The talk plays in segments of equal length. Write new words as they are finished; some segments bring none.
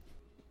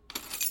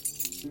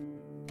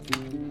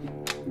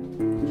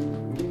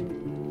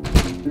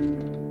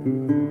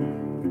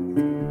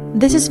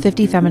This is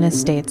 50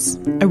 Feminist States,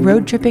 a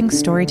road-tripping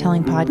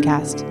storytelling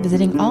podcast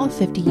visiting all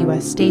 50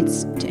 U.S.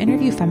 states to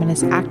interview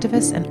feminist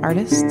activists and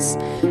artists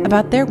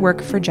about their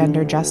work for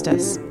gender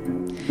justice.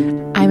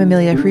 I'm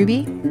Amelia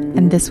Hruby,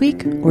 and this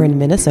week we're in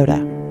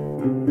Minnesota.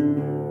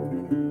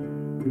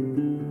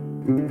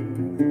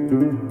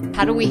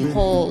 How do we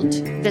hold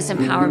this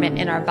empowerment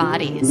in our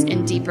bodies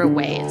in deeper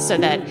ways so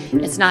that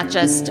it's not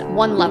just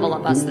one level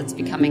of us that's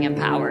becoming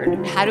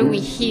empowered? How do we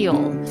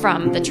heal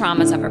from the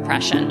traumas of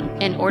oppression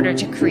in order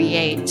to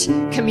create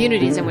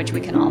communities in which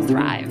we can all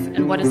thrive?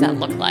 And what does that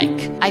look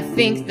like? I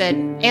think that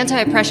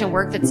anti-oppression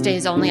work that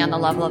stays only on the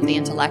level of the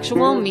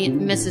intellectual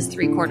misses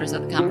 3/4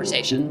 of the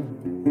conversation.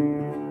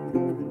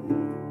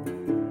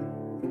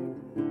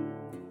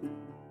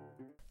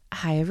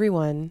 Hi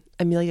everyone,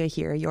 Amelia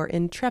here, your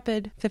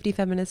intrepid 50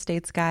 Feminist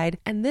States guide,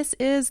 and this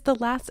is the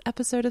last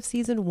episode of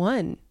season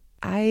 1.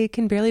 I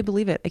can barely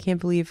believe it. I can't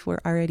believe we're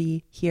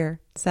already here,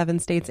 7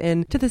 states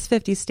in to this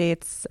 50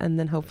 states, and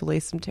then hopefully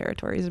some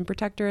territories and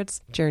protectorates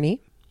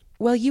journey.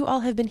 Well, you all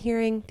have been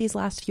hearing these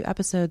last few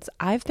episodes.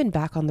 I've been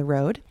back on the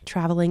road,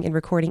 traveling and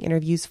recording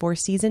interviews for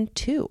season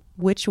 2,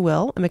 which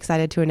will, I'm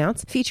excited to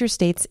announce, feature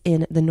states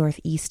in the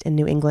Northeast and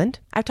New England.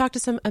 I've talked to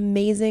some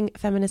amazing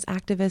feminist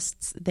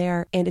activists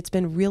there, and it's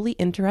been really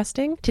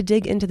interesting to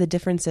dig into the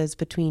differences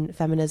between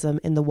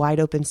feminism in the wide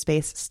open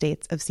space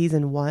states of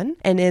season 1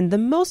 and in the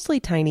mostly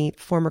tiny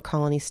former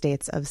colony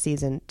states of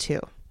season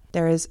 2.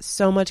 There is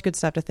so much good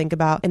stuff to think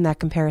about in that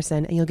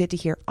comparison, and you'll get to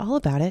hear all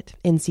about it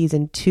in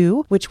season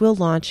 2, which will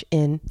launch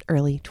in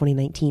early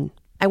 2019.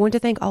 I want to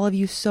thank all of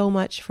you so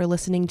much for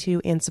listening to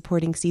and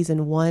supporting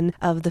season 1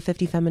 of the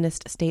 50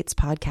 Feminist States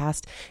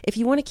podcast. If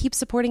you want to keep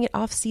supporting it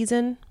off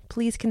season,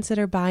 please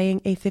consider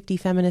buying a 50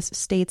 Feminist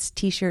States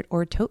t-shirt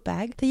or tote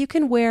bag that you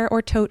can wear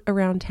or tote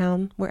around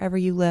town wherever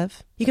you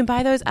live. You can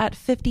buy those at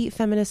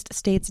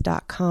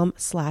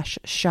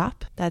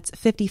 50feministstates.com/shop. That's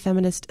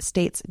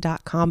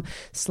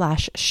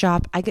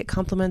 50feministstates.com/shop. I get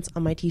compliments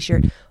on my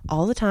t-shirt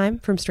all the time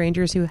from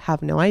strangers who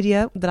have no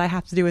idea that I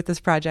have to do with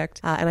this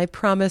project. And I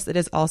promise it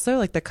is also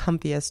like the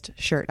comfiest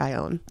shirt I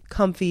own.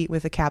 Comfy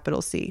with a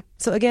capital C.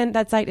 So again,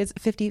 that site is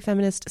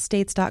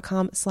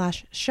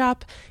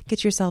 50feministstates.com/shop.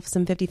 Get yourself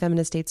some 50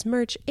 Feminist States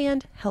merch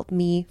and help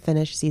me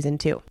finish season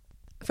 2.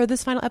 For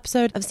this final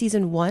episode of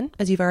season 1,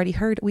 as you've already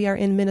heard, we are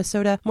in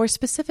Minnesota, more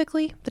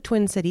specifically the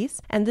Twin Cities,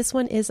 and this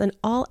one is an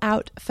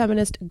all-out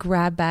feminist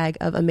grab bag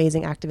of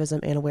amazing activism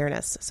and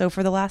awareness. So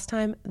for the last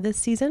time this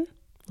season,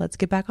 let's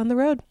get back on the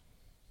road.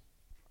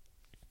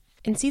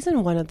 In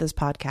season 1 of this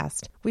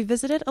podcast, we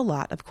visited a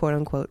lot of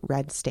quote-unquote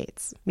red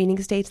states,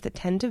 meaning states that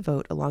tend to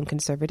vote along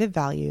conservative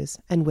values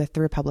and with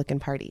the Republican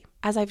Party.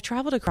 As I've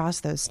traveled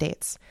across those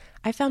states,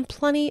 I found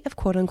plenty of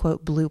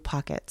quote-unquote blue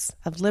pockets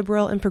of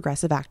liberal and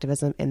progressive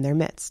activism in their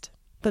midst.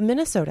 But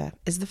Minnesota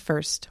is the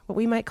first, what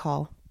we might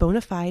call, bona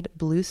fide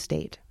blue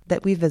state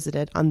that we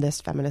visited on this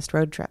feminist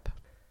road trip.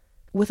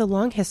 With a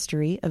long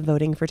history of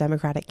voting for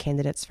Democratic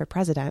candidates for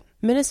president,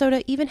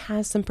 Minnesota even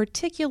has some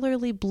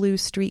particularly blue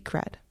street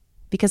cred,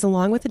 because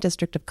along with the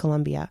District of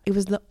Columbia, it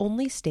was the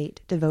only state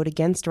to vote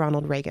against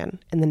Ronald Reagan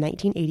in the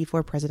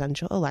 1984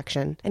 presidential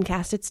election and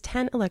cast its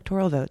 10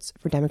 electoral votes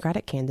for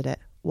Democratic candidate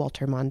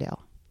Walter Mondale.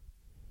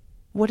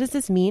 What does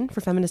this mean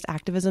for feminist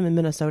activism in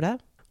Minnesota?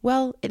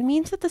 Well, it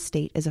means that the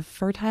state is a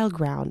fertile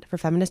ground for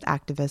feminist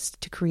activists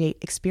to create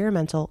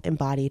experimental,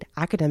 embodied,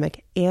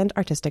 academic, and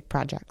artistic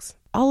projects,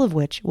 all of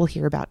which we'll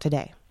hear about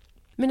today.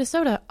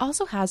 Minnesota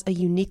also has a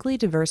uniquely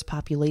diverse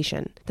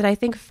population that I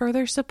think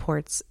further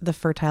supports the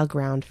fertile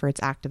ground for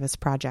its activist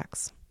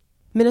projects.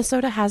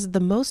 Minnesota has the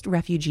most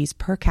refugees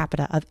per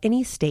capita of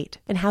any state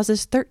and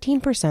houses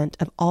 13%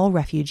 of all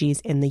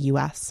refugees in the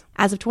U.S.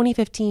 As of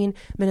 2015,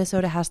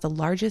 Minnesota has the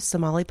largest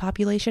Somali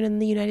population in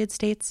the United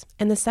States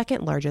and the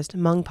second largest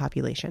Hmong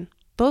population,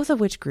 both of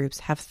which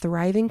groups have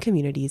thriving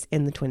communities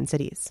in the Twin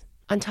Cities.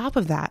 On top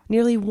of that,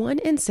 nearly 1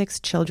 in 6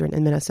 children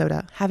in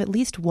Minnesota have at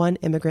least one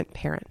immigrant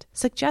parent,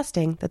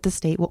 suggesting that the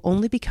state will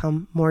only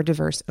become more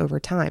diverse over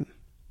time.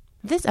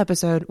 This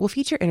episode will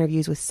feature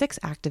interviews with 6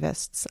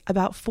 activists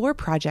about 4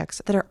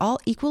 projects that are all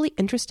equally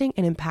interesting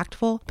and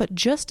impactful, but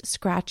just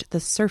scratch the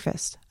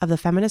surface of the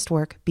feminist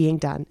work being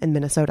done in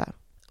Minnesota.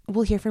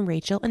 We'll hear from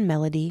Rachel and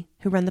Melody,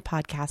 who run the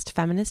podcast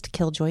Feminist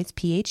Killjoys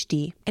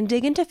PhD, and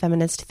dig into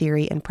feminist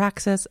theory and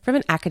praxis from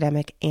an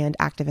academic and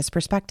activist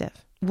perspective.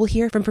 We'll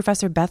hear from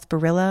Professor Beth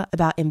Barilla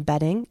about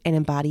embedding and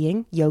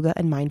embodying yoga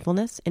and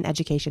mindfulness in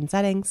education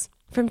settings,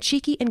 from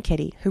Cheeky and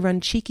Kitty, who run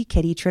Cheeky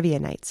Kitty Trivia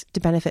Nights to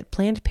benefit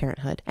Planned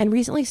Parenthood and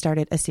recently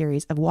started a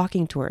series of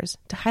walking tours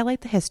to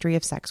highlight the history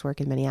of sex work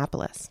in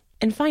Minneapolis.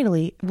 And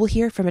finally, we'll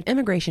hear from an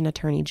immigration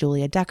attorney,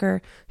 Julia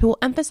Decker, who will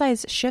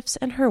emphasize shifts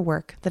in her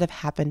work that have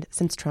happened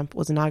since Trump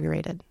was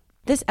inaugurated.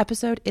 This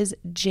episode is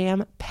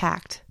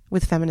jam-packed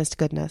with feminist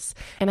goodness,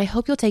 and I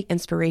hope you'll take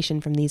inspiration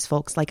from these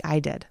folks like I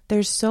did.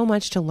 There's so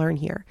much to learn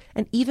here,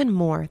 and even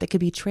more that could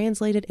be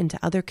translated into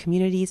other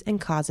communities and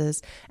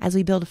causes as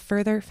we build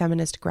further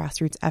feminist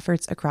grassroots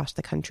efforts across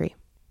the country.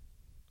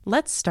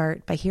 Let's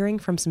start by hearing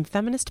from some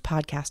feminist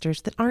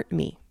podcasters that aren't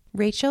me.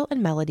 Rachel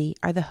and Melody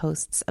are the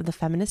hosts of the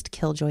Feminist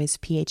Killjoys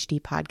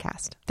PhD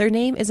podcast. Their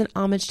name is an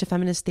homage to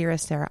feminist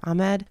theorist Sarah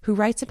Ahmed, who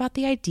writes about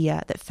the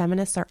idea that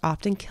feminists are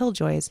often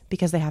killjoys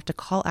because they have to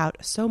call out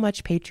so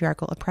much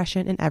patriarchal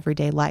oppression in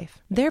everyday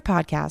life. Their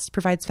podcast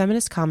provides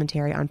feminist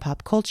commentary on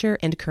pop culture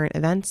and current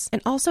events,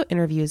 and also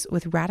interviews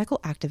with radical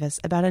activists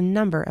about a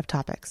number of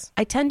topics.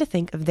 I tend to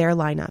think of their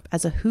lineup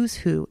as a who's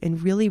who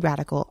in really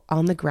radical,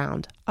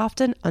 on-the-ground,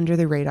 often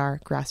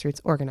under-the-radar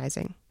grassroots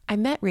organizing. I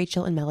met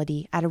Rachel and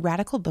Melody at a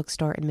radical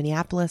bookstore in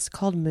Minneapolis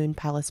called Moon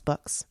Palace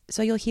Books,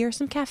 so you'll hear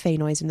some cafe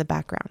noise in the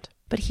background.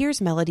 But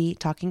here's Melody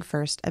talking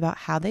first about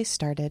how they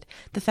started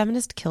the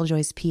Feminist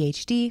Killjoys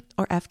PhD,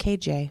 or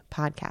FKJ,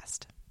 podcast.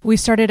 We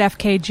started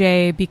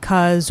FKJ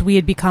because we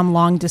had become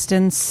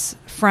long-distance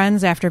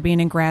friends after being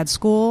in grad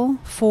school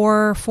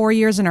for 4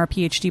 years in our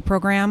PhD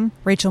program.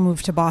 Rachel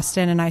moved to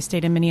Boston and I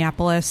stayed in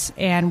Minneapolis,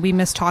 and we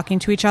missed talking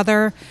to each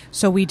other,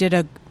 so we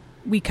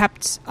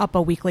kept up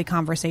a weekly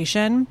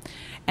conversation.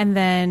 And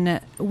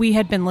then we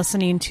had been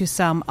listening to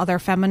some other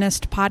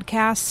feminist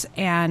podcasts,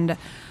 and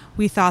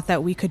we thought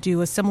that we could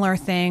do a similar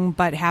thing,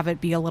 but have it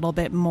be a little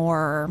bit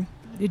more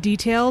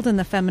detailed in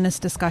the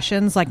feminist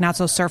discussions, like not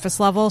so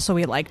surface level. So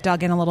we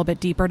dug in a little bit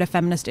deeper to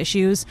feminist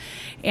issues,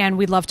 and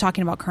we love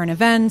talking about current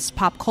events,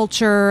 pop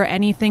culture,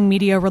 anything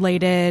media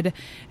related,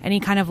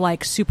 any kind of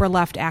super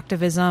left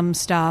activism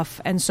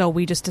stuff. And so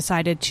we just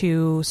decided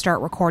to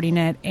start recording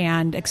it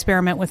and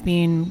experiment with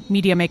being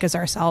media makers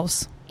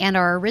ourselves. And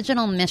our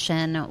original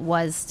mission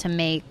was to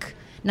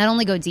not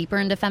only go deeper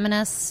into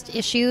feminist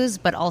issues,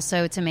 but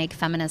also to make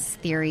feminist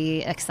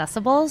theory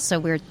accessible. So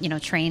we're,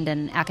 trained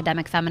in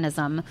academic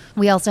feminism.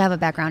 We also have a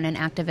background in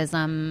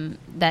activism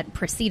that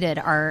preceded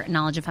our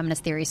knowledge of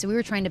feminist theory. So we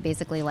were trying to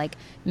basically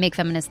make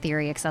feminist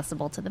theory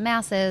accessible to the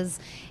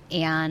masses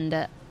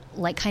and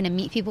kind of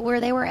meet people where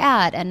they were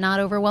at and not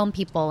overwhelm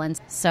people.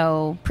 And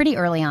so pretty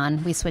early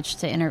on, we switched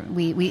to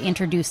we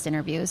introduced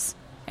interviews.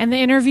 And the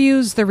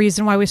interviews, the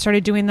reason why we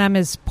started doing them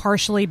is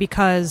partially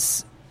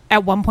because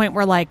at one point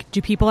we're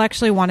do people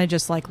actually want to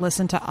just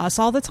listen to us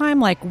all the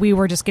time? We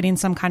were just getting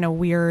some kind of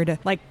weird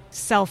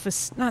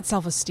not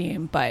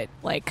self-esteem, but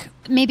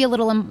maybe a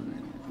little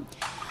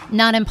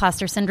not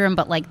imposter syndrome,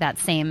 but that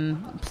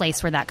same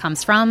place where that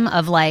comes from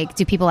of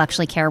do people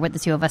actually care what the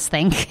two of us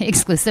think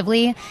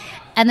exclusively?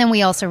 And then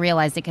we also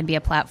realized it could be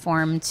a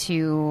platform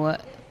to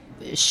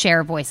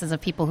share voices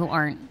of people who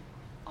aren't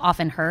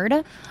often heard.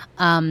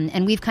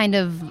 And we've kind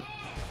of,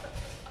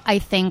 I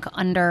think,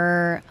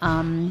 under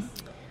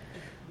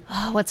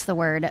what's the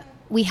word?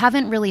 We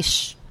haven't really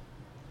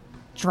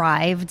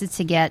strived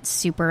to get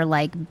super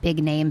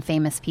big name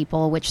famous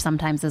people, which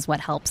sometimes is what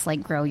helps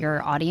grow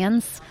your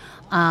audience.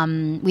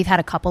 We've had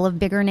a couple of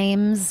bigger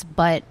names,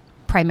 but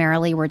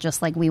primarily we're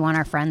just we want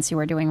our friends who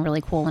are doing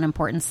really cool and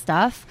important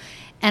stuff.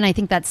 And I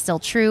think that's still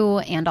true.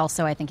 And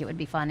also I think it would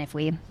be fun if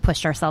we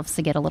pushed ourselves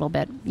to get a little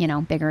bit,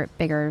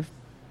 bigger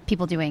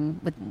people doing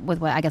with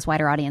what I guess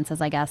wider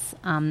audiences, I guess.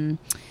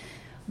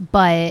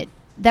 But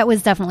that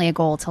was definitely a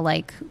goal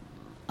to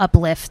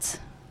uplift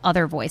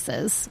other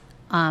voices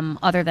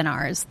other than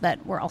ours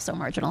that were also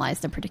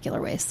marginalized in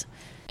particular ways.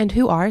 And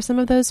who are some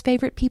of those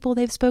favorite people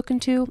they've spoken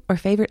to or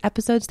favorite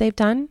episodes they've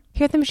done?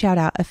 Hear them shout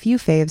out a few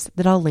faves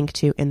that I'll link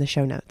to in the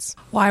show notes.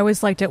 Well, I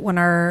always liked it when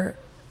our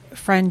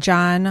friend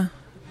John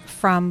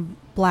from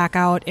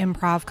Blackout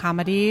Improv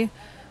Comedy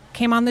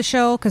came on the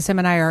show, because him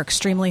and I are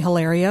extremely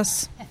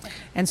hilarious.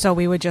 And so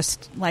we would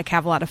just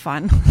have a lot of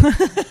fun.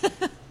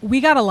 We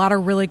got a lot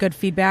of really good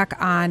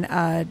feedback on,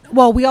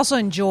 we also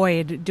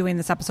enjoyed doing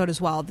this episode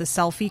as well, the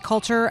selfie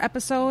culture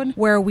episode,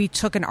 where we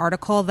took an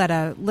article that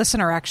a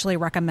listener actually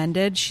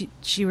recommended.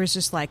 She was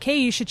just hey,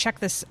 you should check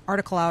this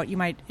article out. You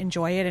might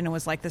enjoy it. And it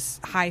was this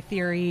high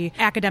theory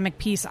academic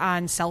piece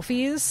on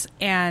selfies.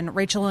 And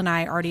Rachel and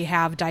I already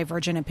have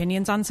divergent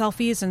opinions on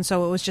selfies. And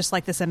so it was just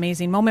this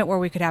amazing moment where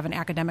we could have an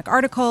academic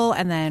article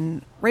and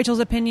then Rachel's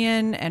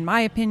opinion and my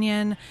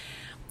opinion.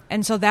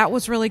 And so that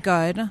was really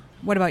good.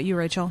 What about you,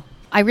 Rachel?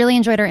 I really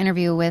enjoyed our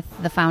interview with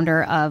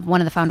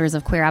one of the founders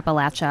of Queer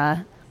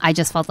Appalachia. I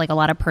just felt a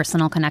lot of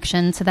personal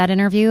connection to that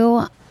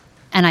interview.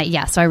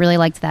 And so I really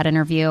liked that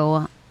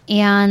interview.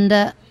 And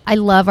I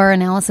love our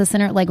analysis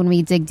when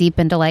we dig deep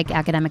into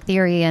academic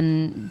theory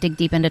and dig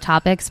deep into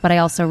topics, but I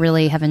also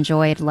really have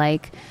enjoyed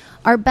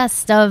our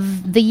best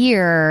of the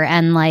year.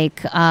 And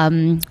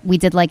we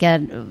did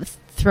a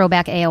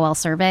throwback AOL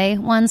survey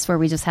once where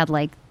we just had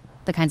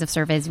the kinds of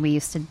surveys we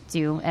used to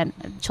do at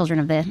children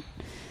of the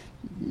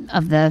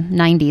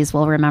 90s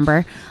will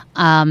remember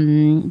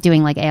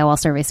doing AOL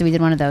surveys. So we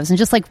did one of those, and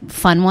just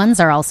fun ones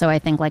are also, I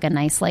think, a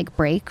nice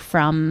break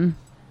from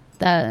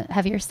the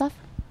heavier stuff.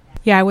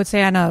 Yeah, I would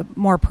say on a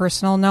more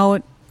personal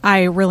note,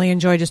 I really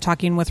enjoy just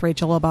talking with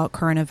Rachel about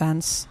current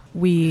events.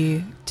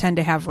 We tend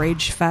to have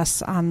rage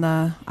fests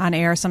on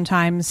air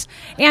sometimes,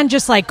 and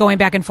just going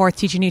back and forth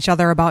teaching each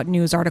other about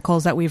news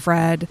articles that we've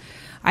read,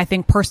 I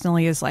think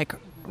personally is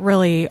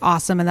really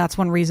awesome. And that's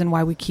one reason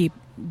why we keep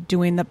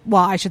doing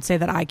I should say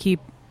that I keep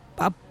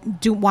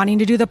wanting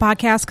to do the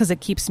podcast because it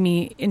keeps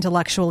me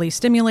intellectually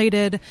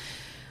stimulated,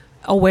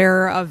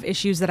 aware of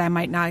issues that I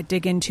might not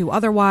dig into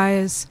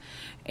otherwise.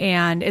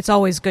 And it's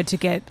always good to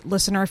get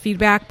listener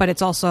feedback, but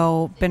it's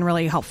also been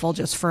really helpful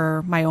just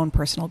for my own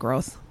personal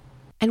growth.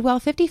 And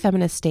while 50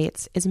 Feminist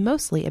States is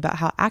mostly about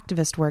how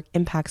activist work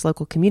impacts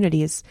local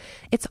communities,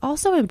 it's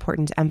also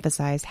important to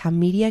emphasize how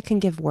media can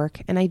give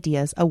work and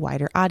ideas a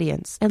wider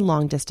audience and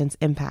long-distance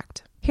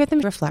impact. Hear them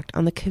reflect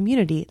on the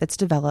community that's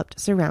developed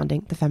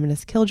surrounding the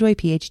Feminist Killjoy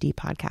PhD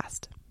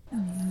podcast.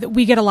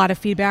 We get a lot of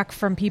feedback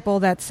from people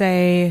that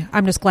say,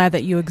 I'm just glad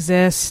that you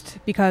exist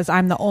because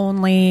I'm the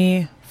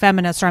only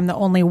feminist or I'm the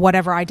only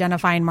whatever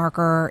identifying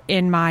marker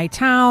in my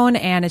town.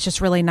 And it's just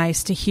really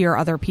nice to hear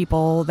other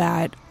people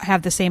that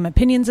have the same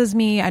opinions as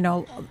me. I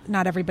know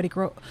not everybody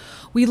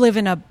we live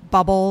in a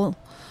bubble,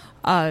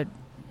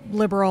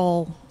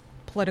 liberal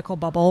political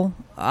bubble,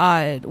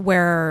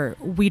 where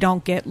we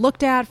don't get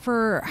looked at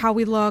for how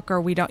we look, or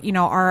we don't,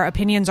 our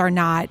opinions are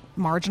not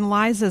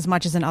marginalized as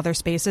much as in other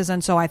spaces.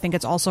 And so I think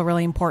it's also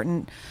really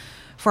important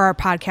for our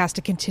podcast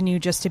to continue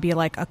just to be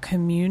like a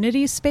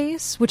community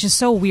space, which is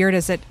so weird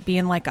as it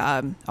being like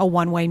a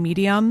one-way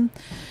medium,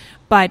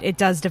 but it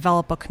does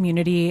develop a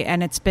community.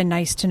 And it's been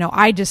nice to know.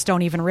 I just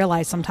don't even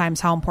realize sometimes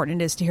how important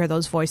it is to hear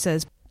those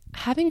voices.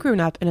 Having grown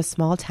up in a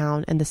small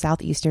town in the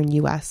southeastern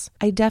U.S.,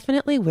 I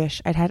definitely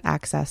wish I'd had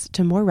access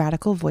to more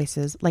radical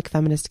voices like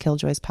Feminist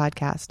Killjoy's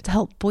podcast to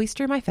help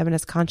bolster my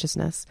feminist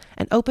consciousness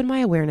and open my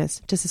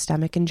awareness to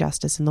systemic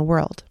injustice in the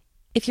world.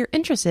 If you're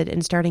interested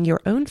in starting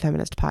your own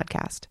feminist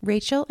podcast,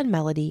 Rachel and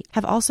Melody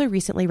have also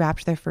recently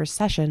wrapped their first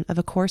session of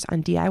a course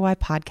on DIY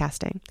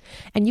podcasting,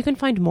 and you can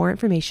find more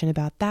information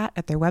about that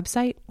at their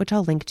website, which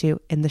I'll link to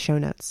in the show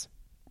notes.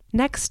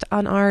 Next,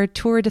 on our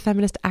tour to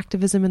feminist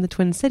activism in the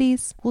Twin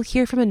Cities, we'll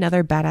hear from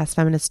another badass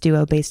feminist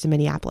duo based in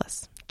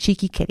Minneapolis,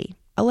 Cheeky Kitty.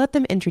 I'll let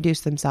them introduce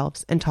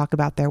themselves and talk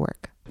about their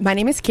work. My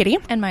name is Kitty.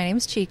 And my name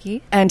is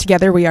Cheeky. And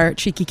together we are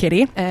Cheeky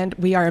Kitty. And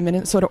we are a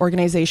Minnesota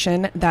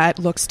organization that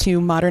looks to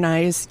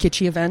modernize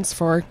kitschy events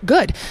for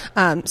good.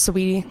 So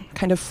we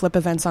kind of flip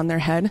events on their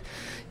head,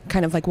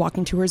 kind of like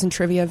walking tours and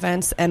trivia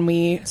events, and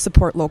we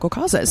support local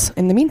causes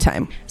in the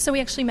meantime. So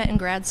we actually met in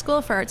grad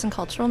school for arts and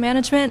cultural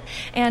management,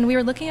 and we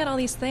were looking at all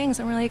these things,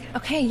 and we're like,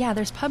 okay, yeah,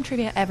 there's pub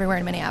trivia everywhere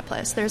in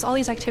Minneapolis. There's all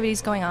these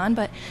activities going on,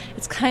 but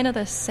it's kind of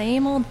the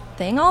same old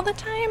thing all the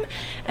time.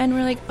 And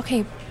we're like,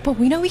 okay, but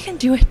we know we can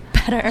do it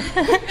better.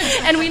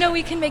 And we know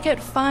we can make it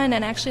fun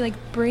and actually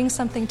like bring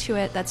something to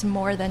it that's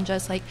more than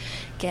just like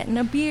getting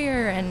a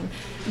beer and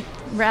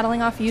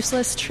rattling off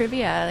useless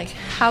trivia. Like,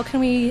 how can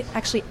we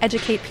actually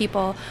educate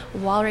people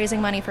while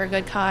raising money for a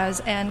good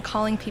cause and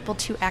calling people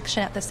to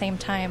action at the same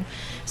time?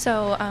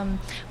 So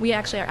we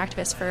actually are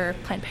activists for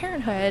Planned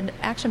Parenthood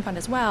Action Fund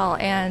as well,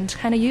 and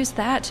kind of use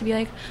that to be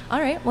like, all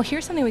right, well,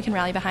 here's something we can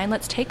rally behind.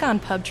 Let's take on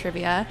pub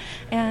trivia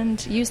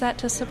and use that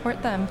to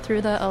support them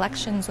through the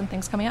elections and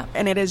things coming up.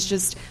 And it is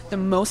just the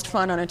most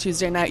fun on a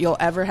Tuesday night you'll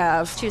ever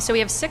have. So we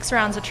have 6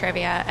 rounds of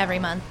trivia every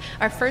month.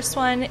 Our first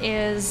one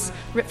is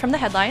ripped from the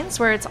headlines,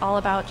 where it's all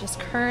about just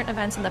current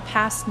events in the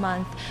past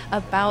month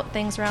about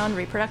things around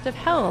reproductive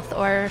health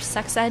or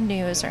sex ed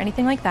news or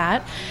anything like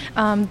that.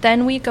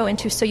 Then we go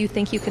into So You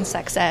Think You Can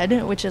Sex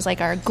Ed, which is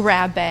like our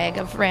grab bag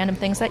of random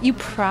things that you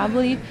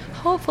probably,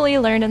 hopefully,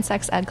 learned in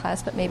sex ed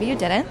class, but maybe you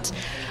didn't.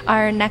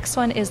 Our next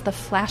one is the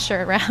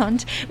Flasher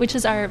round, which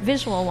is our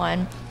visual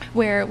one,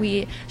 where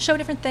we show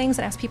different things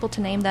and ask people to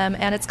name them,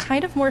 and it's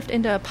kind of morphed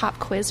into a pop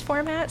quiz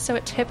format. So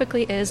it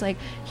typically is like,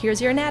 here's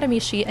your anatomy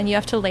sheet, and you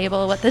have to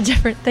label what the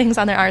different things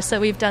on there are. So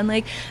we've done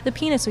like the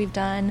penis, we've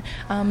done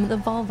the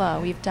vulva,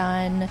 we've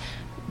done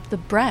the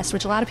breast,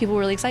 which a lot of people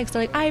were really excited because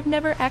they're like, I've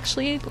never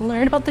actually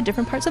learned about the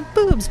different parts of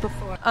boobs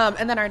before.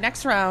 And then our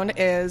next round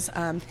is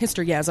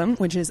Historygasm,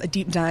 which is a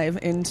deep dive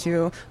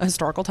into a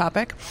historical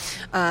topic.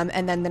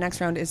 And then the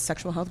next round is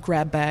Sexual Health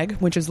Grab Bag,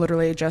 which is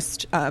literally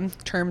just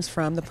terms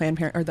from the Planned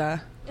Parenthood, or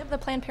the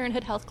Planned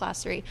Parenthood Health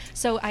Glossary.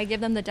 So I give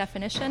them the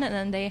definition, and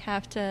then they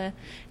have to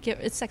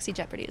it's Sexy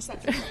Jeopardy.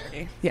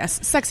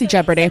 Yes, Sexy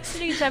Jeopardy.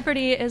 Sexy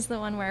Jeopardy is the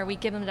one where we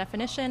give them the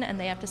definition, and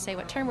they have to say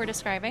what term we're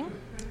describing.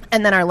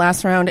 And then our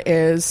last round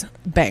is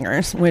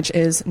Bangers, which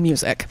is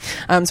music.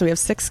 So we have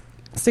six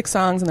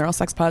songs, and they're all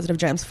sex positive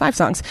jams, 5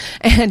 songs,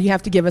 and you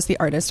have to give us the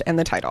artist and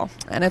the title,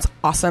 and it's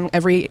awesome.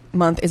 Every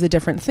month is a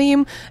different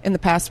theme. In the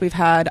past, we've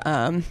had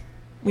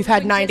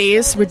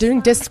 90s. We're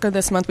doing disco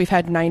this month. We've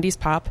had 90s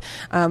pop.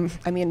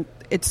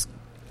 It's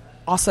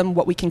awesome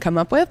what we can come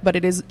up with, but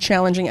it is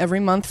challenging every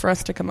month for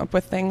us to come up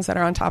with things that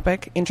are on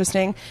topic,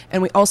 interesting,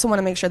 and we also want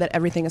to make sure that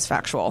everything is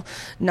factual.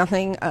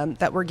 Nothing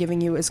that we're giving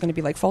you is going to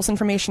be like false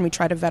information. We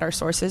try to vet our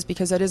sources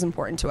because it is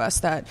important to us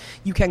that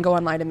you can go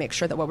online and make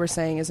sure that what we're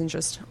saying isn't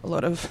just a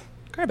load of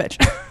garbage.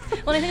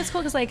 Well, I think it's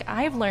cool because like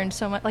I've learned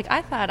so much. Like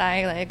I thought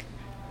I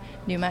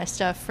knew my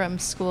stuff from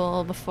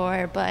school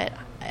before, but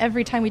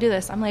every time we do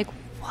this, I'm like,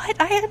 what?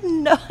 I had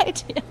no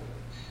idea.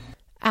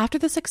 After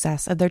the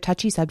success of their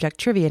touchy subject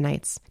trivia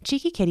nights,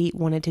 Cheeky Kitty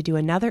wanted to do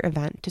another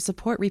event to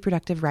support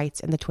reproductive rights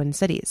in the Twin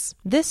Cities,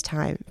 this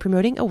time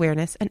promoting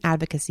awareness and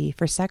advocacy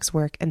for sex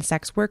work and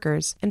sex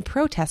workers and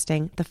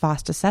protesting the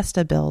FOSTA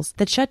SESTA bills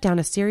that shut down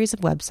a series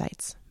of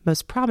websites,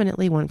 most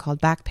prominently one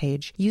called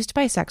Backpage, used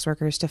by sex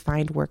workers to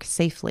find work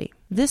safely.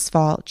 This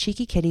fall,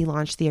 Cheeky Kitty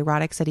launched the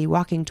Erotic City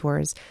Walking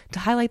Tours to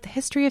highlight the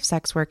history of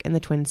sex work in the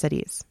Twin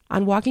Cities.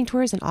 On walking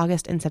tours in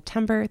August and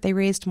September, they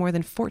raised more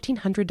than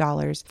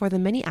 $1,400 for the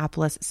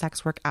Minneapolis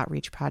Sex Work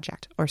Outreach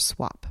Project, or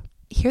SWOP.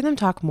 Hear them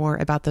talk more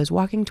about those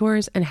walking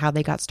tours and how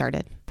they got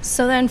started.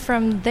 So then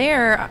from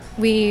there,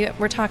 we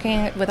were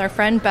talking with our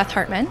friend Beth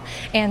Hartman,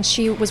 and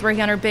she was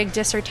working on her big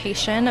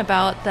dissertation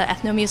about the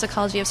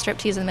ethnomusicology of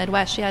striptease in the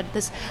Midwest. She had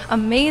this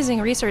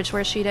amazing research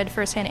where she did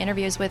firsthand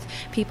interviews with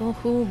people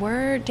who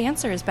were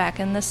dancers back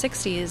in the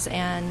 60s,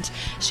 and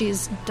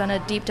she's done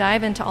a deep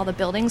dive into all the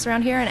buildings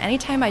around here, and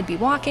anytime I'd be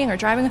walking or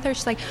driving with her,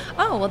 she's like,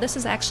 oh, well, this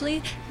is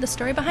actually the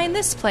story behind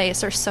this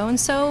place, or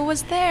so-and-so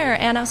was there.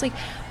 And I was like,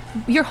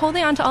 you're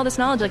holding on to all this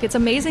knowledge. Like, it's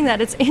amazing that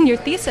it's in your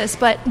thesis,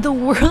 but the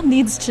world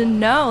needs to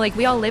know. Like,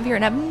 we all live here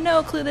and have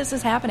no clue this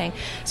is happening.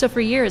 So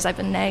for years, I've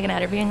been nagging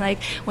at her, being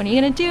like, when are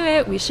you going to do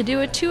it? We should do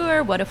a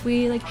tour. What if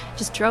we, like,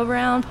 just drove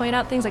around, point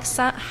out things? Like,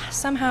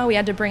 somehow we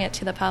had to bring it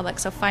to the public.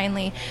 So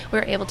finally, we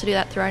were able to do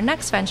that through our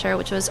next venture,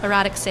 which was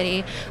Erotic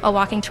City, a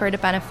walking tour to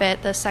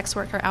benefit the Sex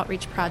Worker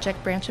Outreach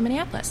Project branch in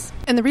Minneapolis.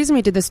 And the reason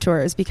we did this tour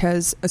is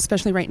because,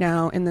 especially right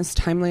now in this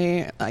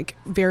timely, like,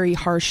 very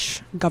harsh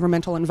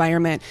governmental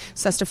environment,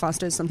 SESTA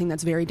FOSTA is something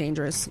that's very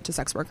dangerous to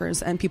sex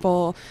workers, and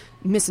people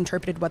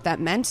misinterpreted what that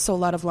meant, so a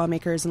lot of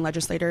lawmakers and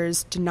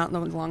legislators did not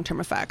know the long-term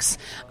effects.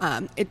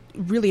 It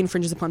really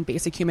infringes upon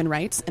basic human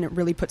rights, and it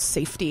really puts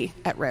safety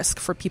at risk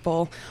for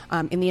people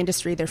in the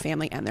industry, their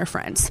family, and their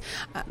friends.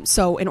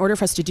 So in order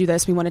for us to do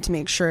this, we wanted to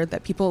make sure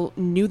that people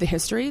knew the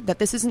history, that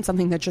this isn't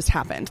something that just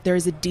happened. There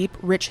is a deep,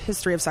 rich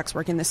history of sex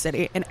work in this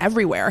city and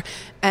everywhere,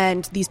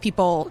 and these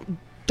people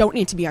don't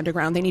need to be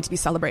underground. They need to be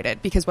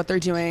celebrated because what they're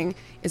doing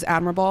is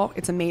admirable,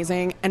 it's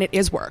amazing, and it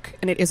is work,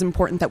 and it is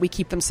important that we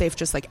keep them safe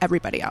just like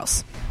everybody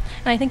else.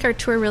 And I think our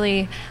tour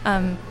really,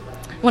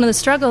 one of the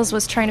struggles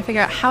was trying to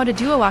figure out how to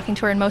do a walking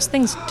tour, and most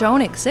things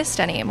don't exist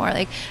anymore.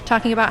 Like,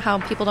 talking about how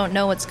people don't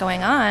know what's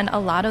going on, a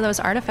lot of those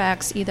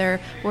artifacts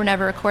either were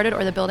never recorded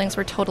or the buildings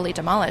were totally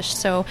demolished.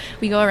 So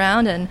we go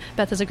around, and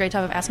Beth does a great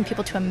job of asking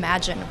people to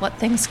imagine what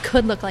things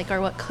could look like or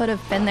what could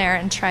have been there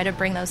and try to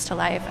bring those to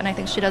life. And I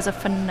think she does a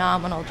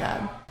phenomenal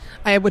job.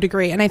 I would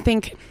agree. And I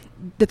think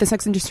that the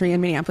sex industry in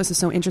Minneapolis is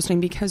so interesting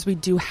because we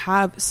do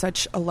have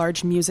such a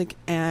large music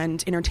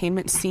and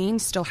entertainment scene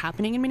still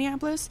happening in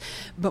Minneapolis,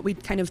 but we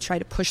kind of try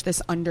to push this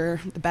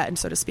under the bed,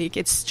 so to speak.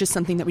 It's just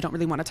something that we don't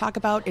really want to talk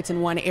about. It's in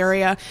one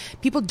area.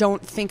 People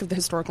don't think of the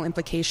historical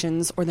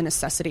implications or the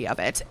necessity of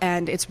it,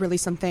 and it's really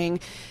something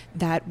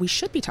that we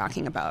should be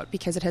talking about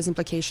because it has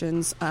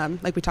implications,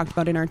 like we talked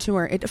about in our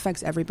tour. It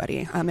affects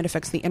everybody. It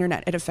affects the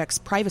internet. It affects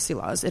privacy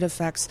laws. It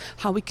affects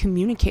how we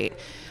communicate,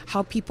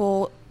 how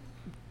people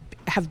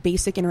have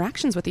basic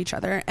interactions with each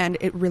other, and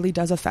it really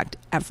does affect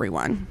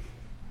everyone.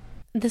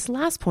 This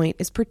last point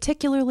is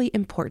particularly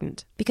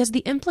important because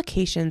the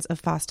implications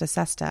of FOSTA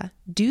SESTA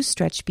do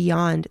stretch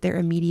beyond their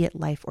immediate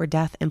life or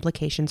death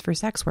implications for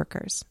sex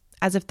workers,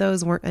 as if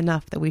those weren't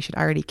enough that we should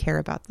already care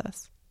about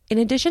this. In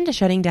addition to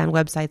shutting down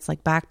websites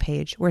like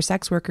Backpage, where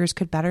sex workers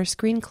could better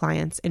screen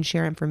clients and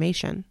share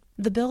information,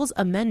 the bills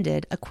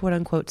amended a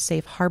quote-unquote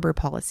safe harbor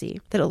policy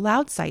that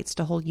allowed sites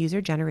to hold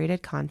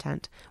user-generated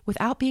content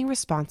without being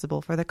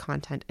responsible for the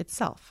content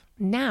itself.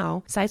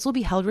 Now, sites will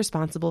be held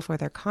responsible for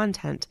their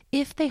content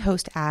if they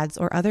host ads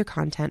or other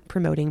content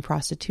promoting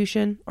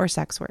prostitution or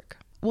sex work.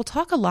 We'll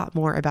talk a lot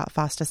more about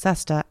FOSTA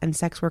SESTA and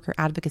sex worker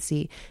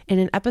advocacy in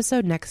an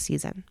episode next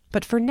season.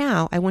 But for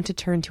now, I want to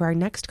turn to our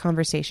next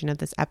conversation of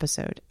this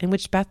episode, in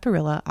which Beth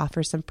Barilla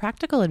offers some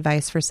practical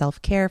advice for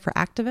self-care for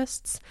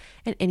activists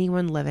and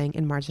anyone living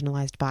in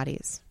marginalized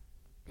bodies.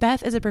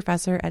 Beth is a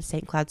professor at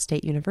St. Cloud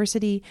State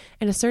University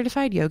and a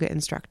certified yoga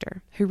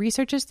instructor who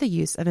researches the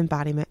use of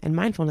embodiment and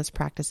mindfulness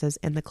practices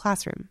in the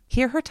classroom.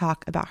 Hear her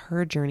talk about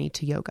her journey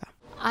to yoga.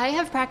 I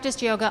have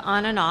practiced yoga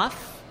on and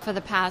off for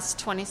the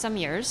past 20-some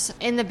years.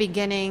 In the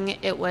beginning,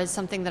 it was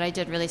something that I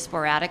did really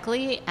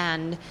sporadically,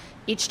 and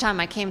each time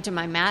I came to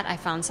my mat, I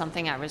found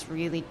something I was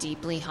really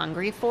deeply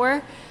hungry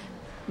for,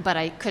 but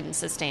I couldn't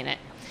sustain it.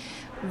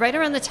 Right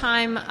around the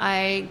time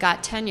I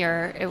got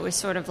tenure, it was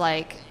sort of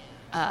like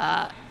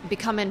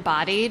become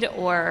embodied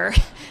or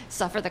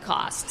suffer the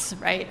costs,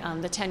 right?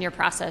 The tenure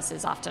process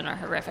is often a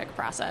horrific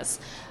process.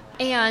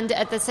 And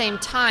at the same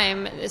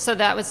time, so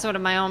that was sort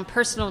of my own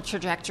personal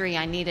trajectory.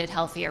 I needed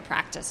healthier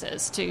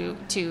practices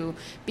to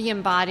be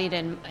embodied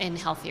in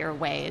healthier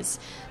ways.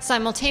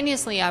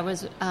 Simultaneously, I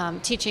was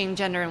teaching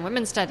gender and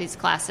women's studies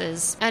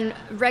classes and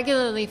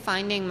regularly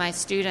finding my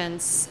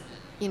students,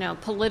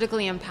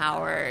 politically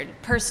empowered,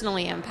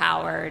 personally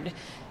empowered,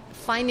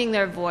 finding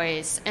their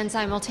voice and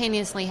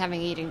simultaneously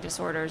having eating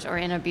disorders or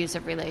in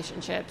abusive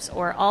relationships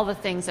or all the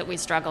things that we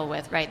struggle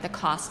with, right? The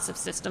costs of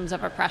systems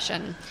of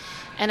oppression.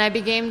 And I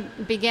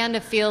began to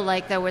feel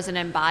like there was an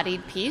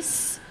embodied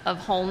piece of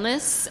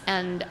wholeness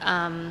and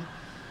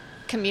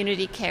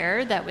community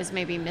care that was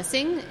maybe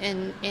missing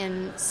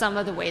in some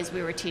of the ways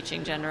we were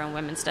teaching gender and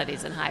women's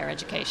studies in higher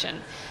education.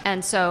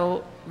 And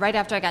so right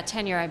after I got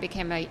tenure, I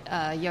became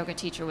a yoga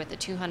teacher with a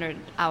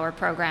 200-hour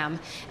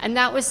program. And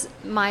that was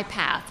my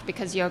path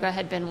because yoga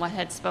had been what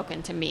had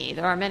spoken to me.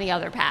 There are many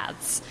other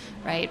paths,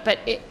 right? But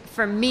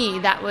for me,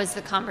 that was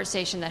the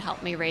conversation that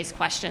helped me raise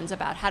questions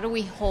about how do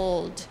we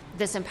hold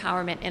this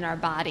empowerment in our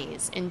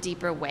bodies in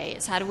deeper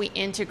ways? How do we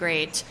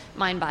integrate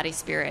mind, body,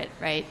 spirit,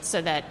 right?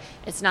 So that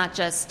it's not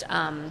just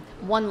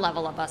one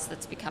level of us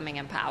that's becoming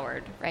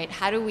empowered, right?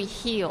 How do we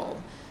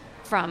heal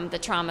from the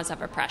traumas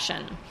of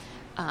oppression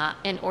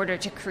in order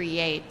to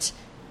create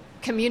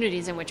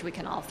communities in which we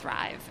can all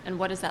thrive? And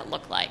what does that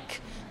look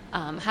like?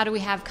 How do we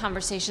have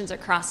conversations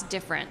across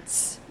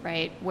difference,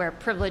 right? Where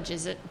privilege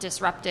is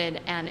disrupted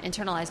and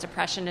internalized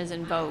oppression is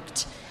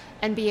invoked,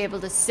 and be able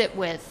to sit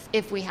with,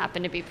 if we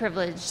happen to be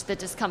privileged, the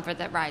discomfort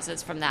that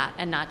rises from that,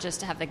 and not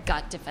just to have the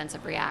gut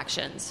defensive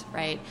reactions,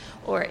 right?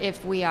 Or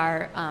if we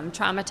are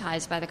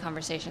traumatized by the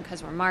conversation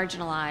because we're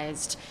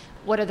marginalized,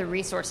 what are the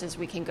resources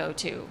we can go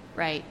to,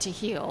 right, to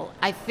heal?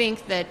 I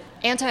think that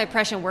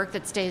anti-oppression work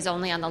that stays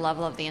only on the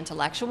level of the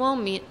intellectual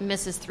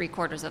misses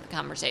 3/4 of the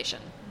conversation,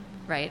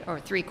 right, or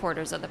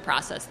 3/4 of the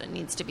process that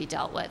needs to be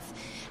dealt with.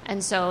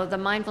 And so the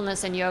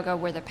mindfulness and yoga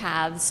were the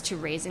paths to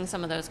raising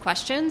some of those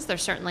questions. They're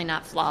certainly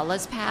not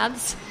flawless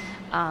paths.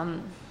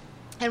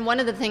 And one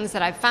of the things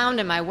that I've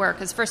found in my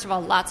work is, first of all,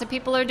 lots of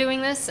people are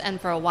doing this,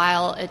 and for a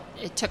while,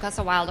 it took us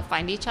a while to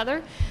find each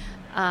other.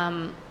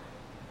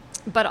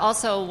 But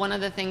also, one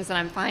of the things that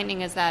I'm finding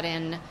is that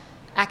in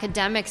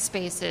academic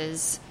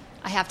spaces,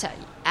 I have to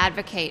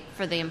advocate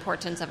for the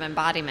importance of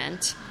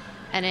embodiment.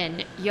 And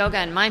in yoga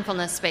and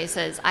mindfulness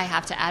spaces, I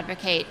have to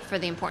advocate for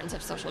the importance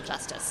of social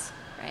justice,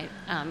 right?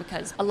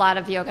 Because a lot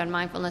of yoga and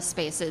mindfulness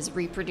spaces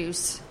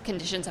reproduce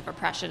conditions of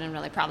oppression in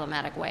really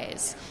problematic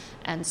ways.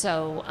 And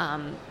so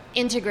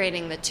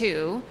integrating the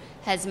two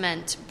has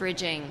meant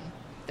bridging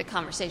the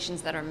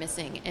conversations that are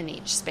missing in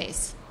each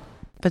space.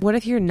 But what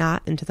if you're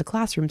not into the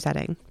classroom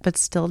setting, but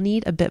still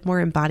need a bit more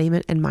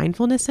embodiment and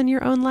mindfulness in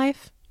your own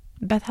life?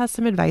 Beth has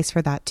some advice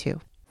for that too.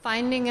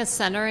 Finding a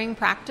centering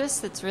practice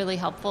that's really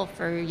helpful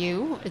for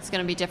you. It's going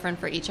to be different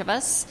for each of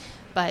us,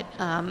 but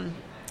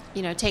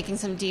taking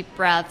some deep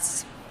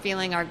breaths,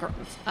 feeling our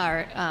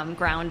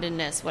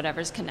groundedness,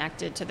 whatever's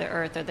connected to the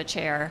earth or the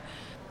chair,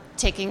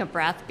 taking a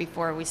breath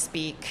before we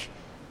speak,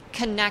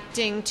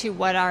 connecting to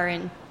what our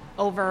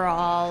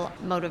overall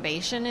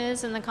motivation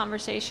is in the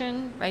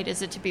conversation, right?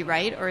 Is it to be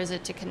right or is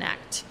it to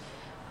connect?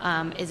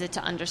 Is it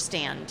to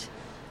understand?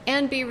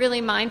 And be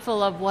really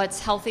mindful of what's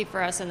healthy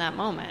for us in that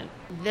moment.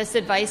 This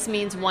advice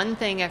means one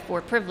thing if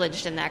we're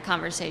privileged in that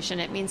conversation.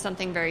 It means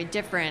something very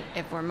different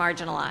if we're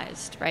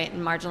marginalized, right?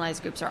 And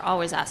marginalized groups are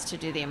always asked to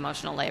do the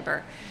emotional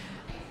labor.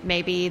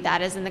 Maybe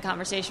that isn't the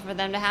conversation for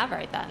them to have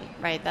right then,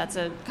 right? That's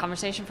a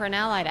conversation for an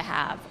ally to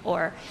have,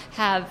 or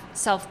have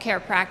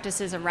self-care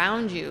practices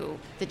around you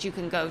that you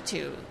can go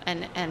to.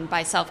 And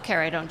by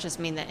self-care, I don't just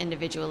mean the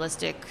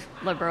individualistic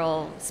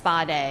liberal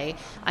spa day.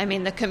 I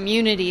mean the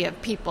community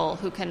of people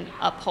who can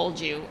uphold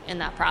you in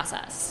that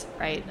process,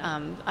 right?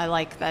 I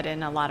like that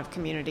in a lot of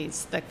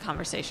communities, the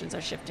conversations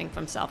are shifting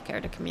from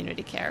self-care to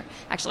community care,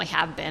 actually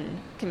have been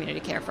community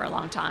care for a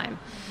long time.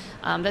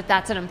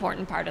 That's an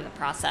important part of the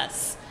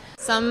process.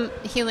 Some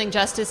healing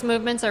justice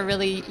movements are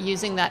really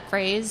using that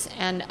phrase,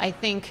 and I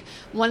think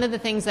one of the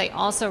things they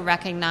also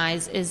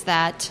recognize is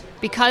that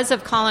because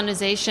of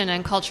colonization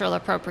and cultural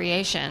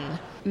appropriation,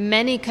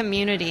 many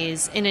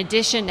communities, in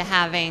addition to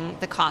having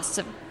the costs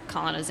of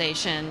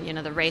colonization,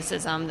 the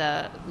racism,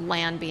 the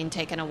land being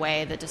taken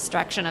away, the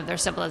destruction of their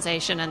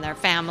civilization and their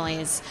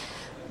families,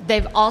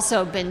 they've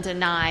also been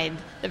denied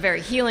the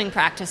very healing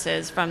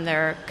practices from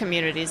their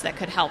communities that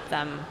could help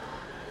them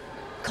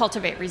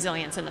cultivate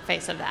resilience in the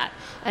face of that.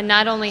 And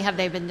not only have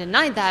they been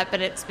denied that,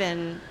 but it's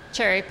been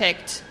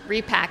cherry-picked,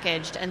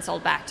 repackaged, and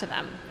sold back to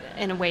them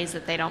in ways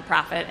that they don't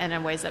profit and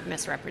in ways that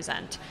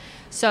misrepresent.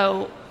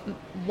 So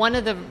one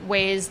of the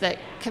ways that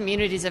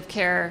communities of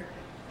care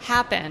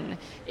happen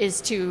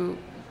is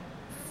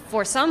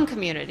for some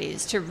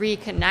communities, to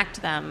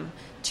reconnect them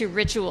to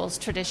rituals,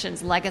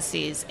 traditions,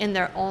 legacies in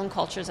their own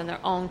cultures and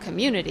their own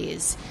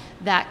communities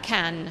that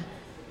can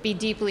be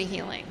deeply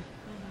healing.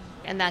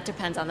 And that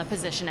depends on the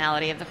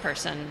positionality of the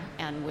person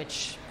and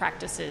which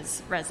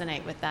practices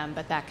resonate with them.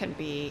 But that can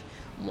be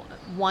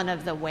one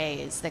of the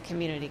ways that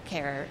community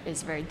care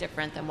is very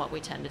different than what we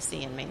tend to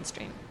see in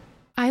mainstream.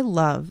 I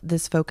love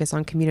this focus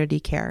on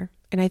community care.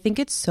 And I think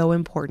it's so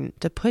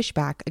important to push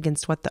back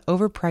against what the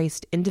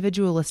overpriced,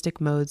 individualistic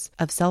modes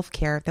of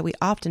self-care that we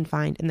often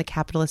find in the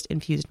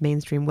capitalist-infused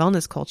mainstream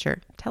wellness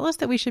culture tell us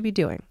that we should be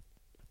doing.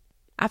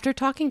 After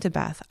talking to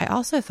Beth, I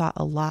also thought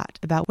a lot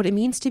about what it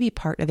means to be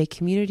part of a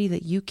community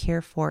that you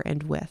care for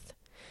and with.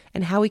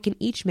 and how we can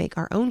each make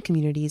our own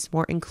communities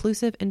more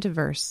inclusive and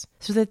diverse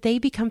so that they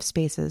become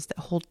spaces that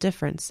hold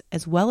difference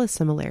as well as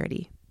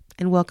similarity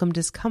and welcome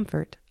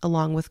discomfort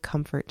along with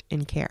comfort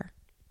and care.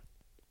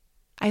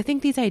 I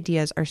think these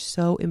ideas are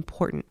so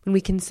important when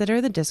we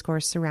consider the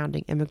discourse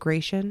surrounding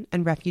immigration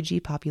and refugee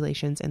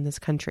populations in this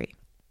country.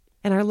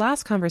 And our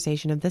last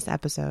conversation of this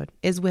episode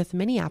is with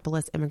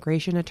Minneapolis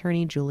immigration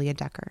attorney Julia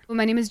Decker. Well,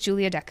 my name is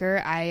Julia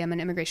Decker. I am an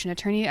immigration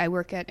attorney. I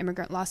work at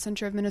Immigrant Law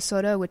Center of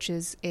Minnesota, which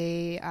is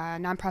a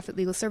nonprofit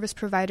legal service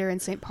provider in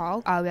St.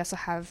 Paul. We also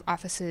have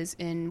offices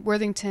in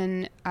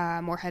Worthington,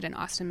 Moorhead, and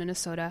Austin,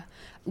 Minnesota.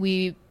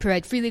 We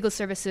provide free legal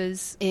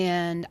services,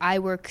 and I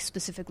work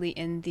specifically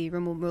in the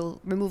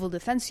removal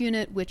defense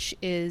unit, which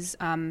is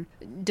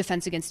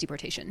defense against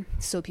deportation.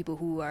 So people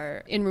who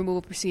are in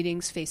removal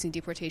proceedings facing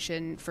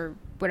deportation for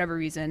whatever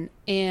reason.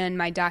 And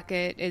my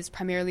docket is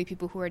primarily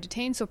people who are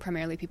detained, so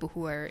primarily people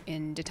who are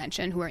in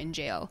detention, who are in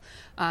jail,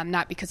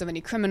 not because of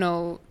any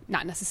criminal,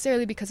 not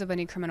necessarily because of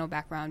any criminal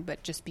background,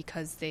 but just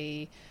because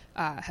they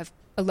have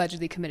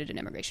allegedly committed an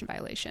immigration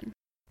violation.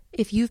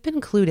 If you've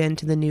been clued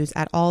into the news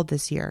at all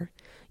this year,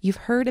 you've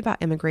heard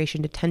about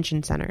immigration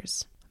detention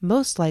centers,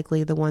 most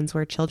likely the ones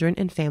where children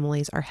and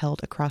families are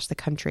held across the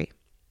country.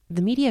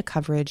 The media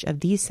coverage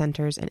of these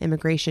centers and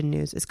immigration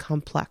news is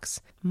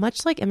complex,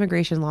 much like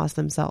immigration laws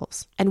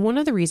themselves. And one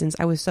of the reasons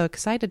I was so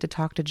excited to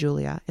talk to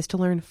Julia is to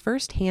learn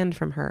firsthand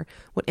from her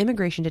what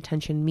immigration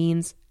detention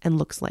means and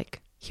looks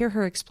like. Hear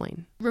her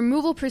explain.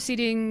 Removal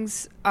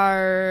proceedings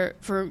are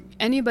for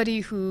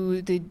anybody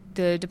who the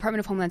Department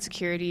of Homeland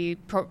Security,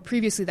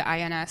 previously the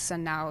INS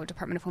and now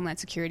Department of Homeland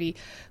Security,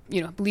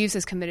 believes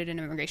has committed an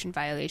immigration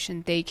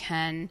violation. They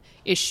can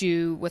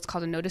issue what's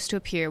called a notice to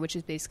appear, which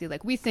is basically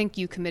like, we think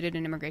you committed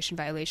an immigration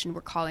violation.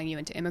 We're calling you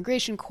into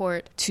immigration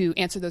court to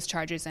answer those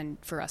charges and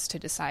for us to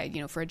decide,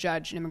 for a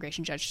judge, an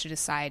immigration judge, to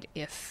decide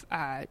if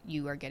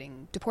you are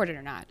getting deported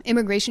or not.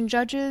 Immigration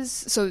judges,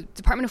 so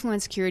Department of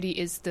Homeland Security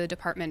is the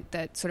department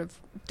that sort of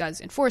does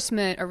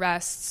enforcement,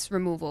 arrests,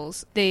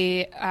 removals.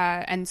 They,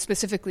 and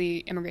specifically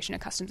Immigration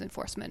and Customs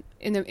Enforcement.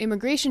 In the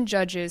immigration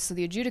judges, so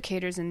the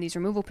adjudicators in these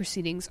removal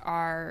proceedings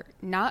are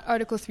not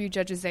Article III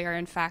judges. They are,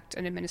 in fact,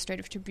 an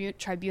administrative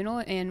tribunal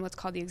in what's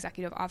called the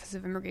Executive Office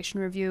of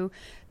Immigration Review.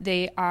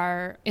 They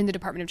are in the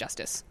Department of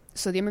Justice.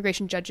 So the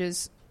immigration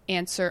judges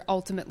answer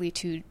ultimately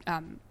to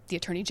the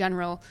Attorney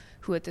General,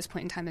 who at this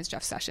point in time is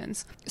Jeff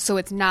Sessions. So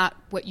it's not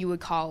what you would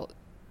call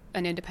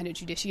an independent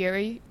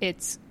judiciary.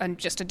 It's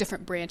just a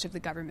different branch of the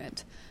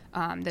government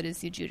that is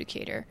the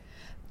adjudicator.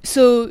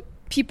 So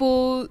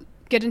people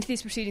get into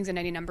these proceedings in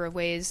any number of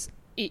ways.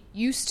 It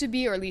used to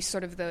be, or at least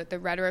sort of the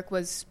rhetoric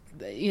was,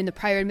 in the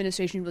prior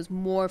administration, was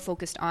more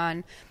focused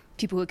on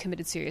people who had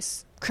committed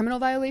serious criminal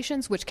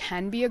violations, which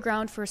can be a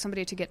ground for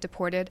somebody to get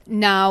deported.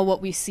 Now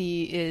what we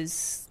see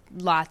is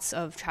lots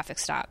of traffic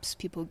stops,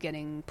 people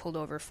getting pulled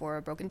over for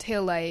a broken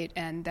taillight,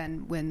 and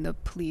then when the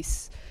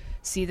police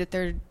see that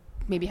they're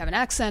maybe have an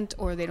accent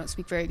or they don't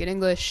speak very good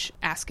English,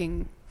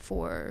 asking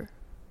for,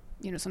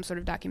 some sort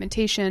of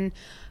documentation,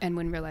 and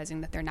when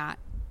realizing that they're not,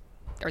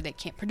 or they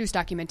can't produce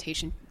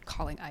documentation,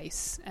 calling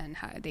ICE, and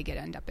how they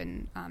end up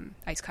in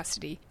ICE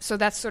custody. So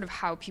that's sort of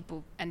how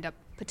people end up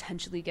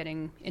potentially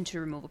getting into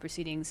removal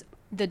proceedings.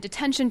 The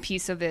detention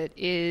piece of it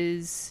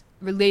is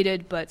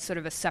related, but sort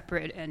of a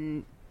separate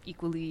and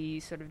equally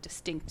sort of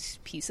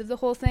distinct piece of the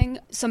whole thing.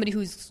 Somebody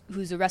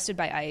who's arrested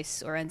by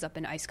ICE or ends up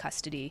in ICE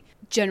custody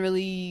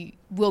generally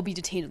will be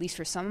detained at least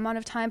for some amount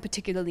of time,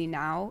 particularly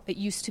now. It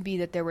used to be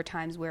that there were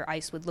times where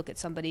ICE would look at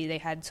somebody, they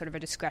had sort of a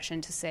discretion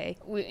to say,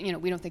 we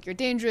don't think you're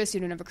dangerous, you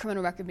don't have a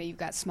criminal record, maybe you've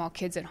got small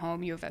kids at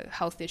home, you have a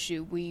health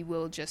issue, we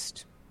will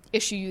just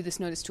issue you this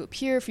notice to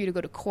appear for you to go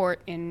to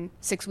court in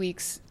 6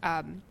 weeks.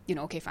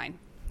 Okay, fine.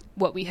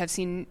 What we have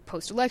seen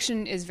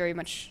post-election is very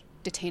much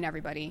detain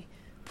everybody,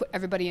 put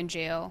everybody in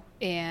jail,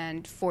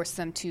 and force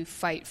them to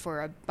fight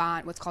for a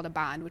bond, what's called a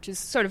bond, which is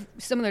sort of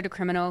similar to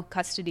criminal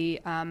custody.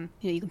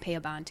 You can pay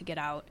a bond to get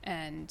out,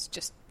 and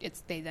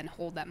they then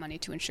hold that money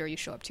to ensure you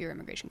show up to your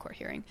immigration court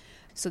hearing.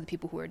 So the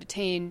people who are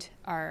detained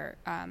are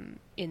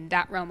in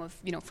that realm of,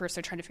 first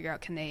they're trying to figure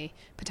out, can they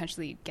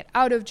potentially get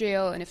out of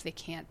jail, and if they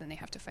can't, then they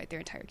have to fight their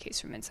entire case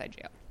from inside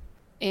jail.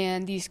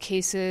 And these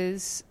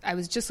cases, I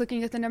was just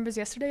looking at the numbers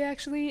yesterday,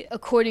 actually.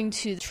 According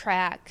to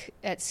TRAC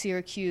at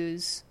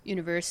Syracuse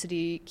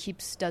University,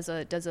 does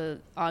a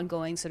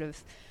ongoing sort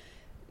of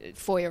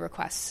FOIA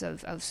requests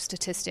of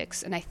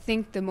statistics. And I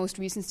think the most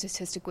recent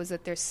statistic was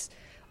that there's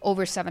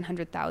over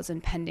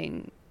 700,000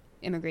 pending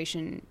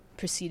immigration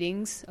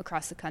proceedings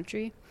across the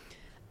country.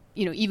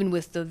 Even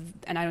with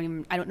and I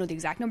don't know the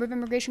exact number of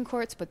immigration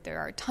courts, but there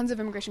are tons of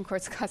immigration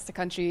courts across the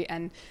country,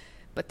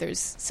 but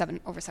there's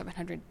over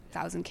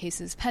 700,000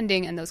 cases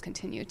pending, and those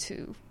continue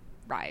to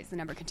rise. The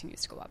number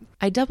continues to go up.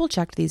 I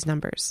double-checked these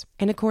numbers,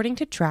 and according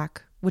to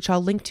TRAC, which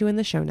I'll link to in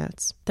the show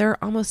notes, there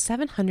are almost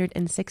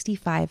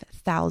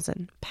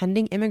 765,000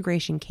 pending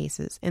immigration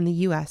cases in the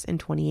U.S. in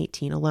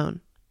 2018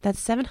 alone. That's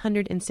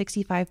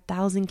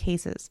 765,000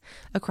 cases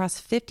across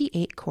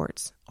 58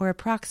 courts, or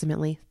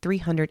approximately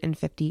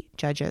 350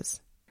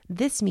 judges.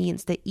 This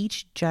means that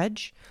each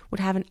judge would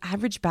have an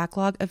average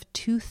backlog of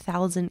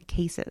 2,000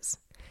 cases.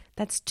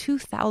 That's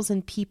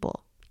 2,000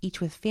 people,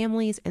 each with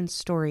families and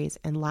stories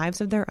and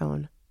lives of their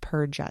own,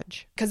 per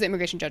judge. Because the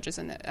immigration judges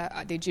and the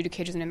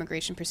adjudicators in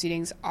immigration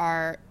proceedings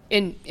are,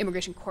 in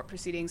immigration court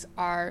proceedings,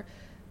 are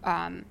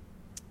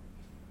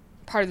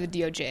part of the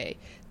DOJ.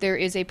 There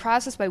is a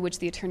process by which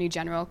the Attorney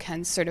General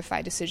can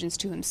certify decisions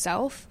to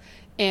himself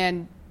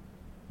and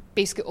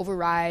basically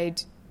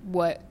override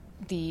what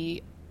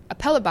the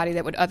appellate body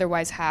that would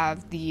otherwise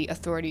have the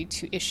authority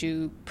to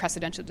issue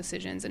precedential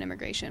decisions in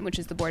immigration, which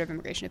is the Board of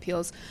Immigration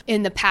Appeals.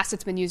 In the past,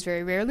 it's been used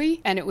very rarely,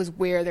 and it was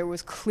where there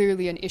was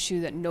clearly an issue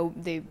that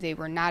they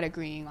were not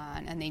agreeing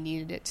on, and they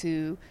needed it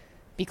to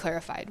be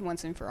clarified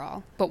once and for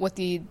all. But what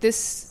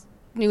this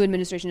new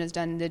administration has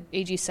done, the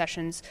AG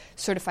Sessions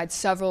certified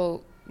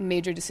several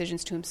major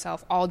decisions to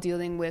himself, all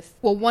dealing with,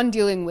 one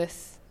dealing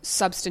with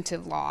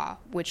substantive law,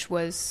 which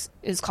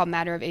is called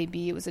Matter of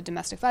AB. It was a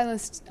domestic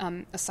violence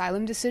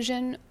asylum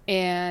decision,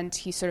 and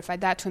he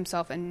certified that to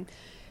himself and,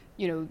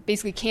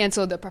 basically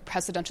canceled the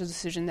precedential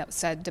decision that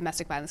said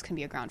domestic violence can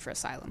be a ground for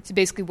asylum. So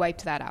basically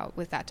wiped that out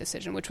with that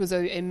decision, which was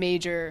a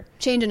major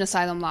change in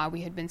asylum law. We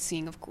had been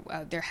seeing,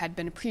 there had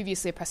been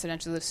previously a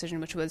precedential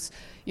decision, which was,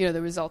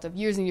 the result of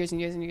years and years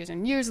and years and years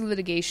and years of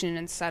litigation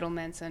and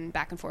settlements and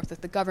back and forth with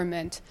the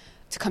government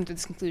to come to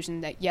this conclusion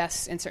that,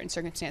 yes, in certain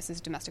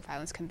circumstances, domestic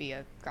violence can be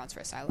a grounds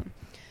for asylum.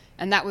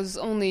 And that was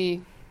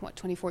only,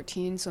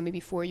 2014, so maybe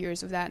 4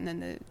 years of that, and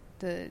then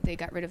they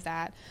got rid of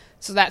that.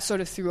 So that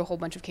sort of threw a whole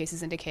bunch of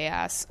cases into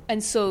chaos.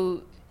 And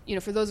so,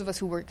 for those of us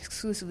who work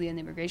exclusively in the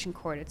immigration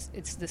court,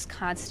 it's this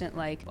constant,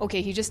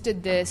 okay, he just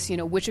did this,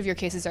 which of your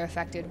cases are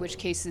affected, which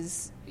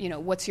cases,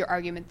 what's your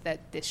argument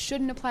that this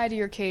shouldn't apply to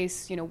your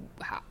case,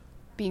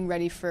 being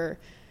ready for,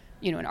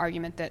 an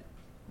argument that,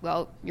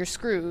 well, you're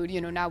screwed,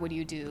 now what do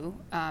you do?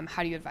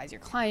 How do you advise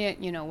your client?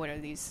 What are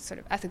these sort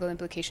of ethical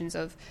implications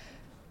of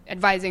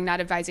advising,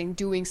 not advising,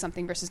 doing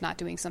something versus not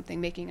doing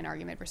something, making an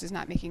argument versus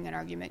not making an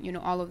argument?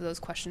 All of those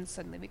questions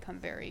suddenly become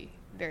very,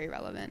 very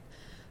relevant.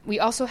 We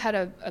also had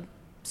a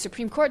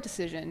Supreme Court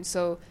decision.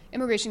 So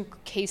immigration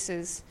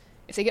cases,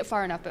 if they get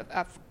far enough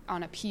up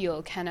on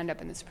appeal, can end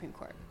up in the Supreme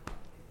Court.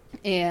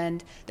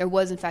 And there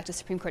was, in fact, a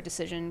Supreme Court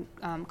decision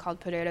called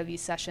Pereira v.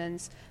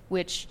 Sessions,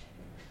 which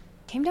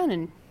came down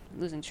in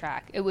losing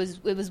track. It was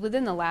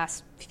within the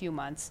last few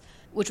months,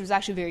 which was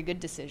actually a very good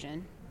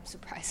decision.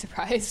 Surprise,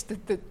 surprise,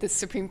 the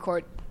Supreme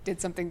Court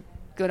did something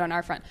good on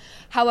our front.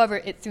 However,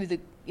 it threw the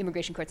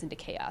immigration courts into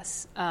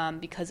chaos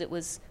because it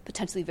was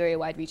potentially very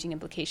wide-reaching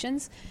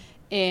implications.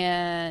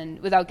 And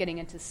without getting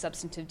into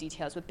substantive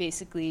details, but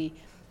basically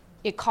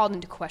it called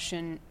into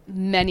question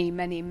many,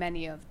 many,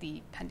 many of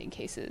the pending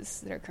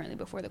cases that are currently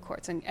before the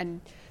courts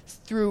and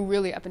threw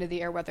really up into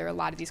the air whether a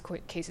lot of these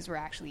cases were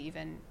actually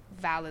even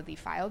validly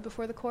filed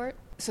before the court.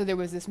 So there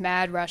was this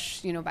mad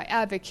rush, by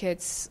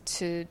advocates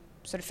to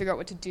sort of figure out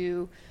what to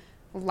do.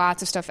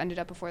 Lots of stuff ended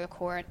up before the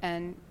court,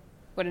 and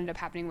what ended up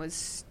happening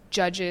was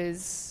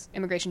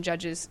immigration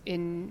judges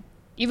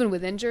even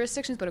within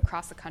jurisdictions, but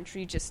across the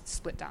country, just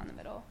split down the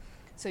middle.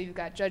 So you've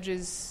got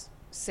judges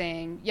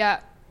saying, yeah,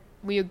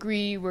 we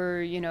agree,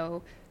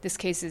 this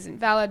case is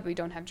invalid, we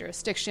don't have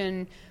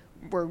jurisdiction,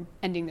 we're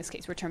ending this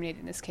case, we're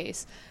terminating this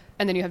case.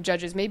 And then you have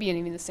judges, maybe in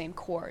even the same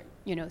court,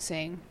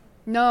 saying,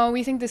 no,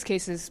 we think this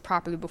case is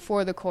properly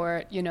before the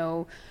court,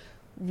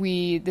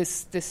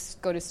 this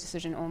SCOTUS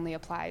decision only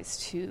applies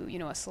to,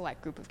 a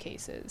select group of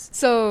cases.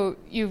 So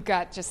you've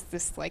got just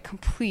this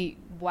complete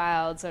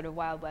sort of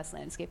Wild West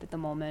landscape at the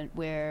moment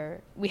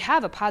where we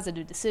have a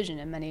positive decision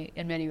in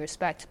many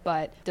respects,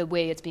 but the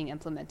way it's being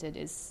implemented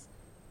is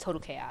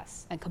total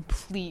chaos and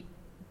complete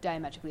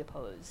diametrically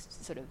opposed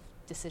sort of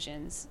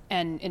decisions,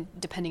 and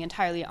depending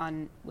entirely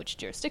on which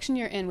jurisdiction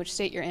you're in, which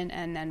state you're in,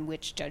 and then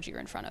which judge you're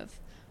in front of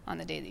on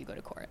the day that you go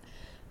to court.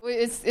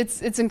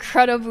 It's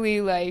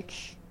incredibly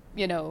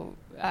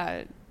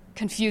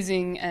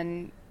confusing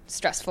and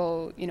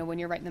stressful, when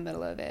you're right in the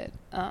middle of it.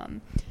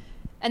 And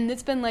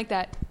it's been like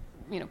that,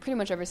 pretty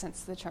much ever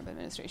since the Trump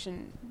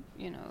administration,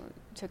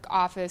 took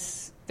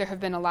office. There have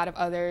been a lot of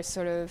other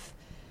sort of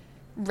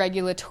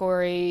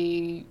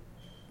regulatory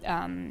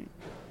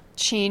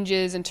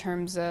changes in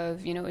terms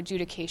of,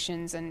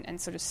 adjudications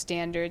and sort of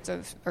standards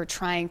or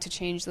trying to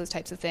change those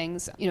types of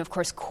things. Of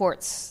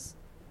course,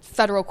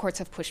 federal courts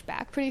have pushed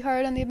back pretty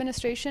hard on the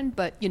administration,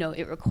 but,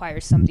 it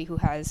requires somebody who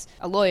has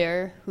a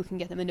lawyer who can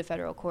get them into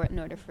federal court in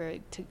order for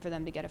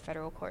them to get a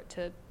federal court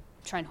to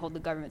try and hold the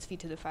government's feet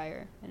to the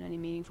fire in any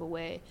meaningful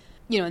way.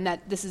 And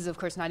that this is, of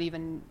course, not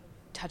even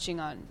touching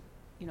on,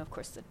 of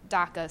course, the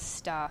DACA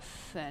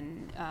stuff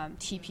and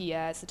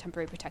TPS, the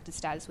temporary protected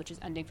status, which is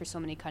ending for so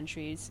many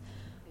countries.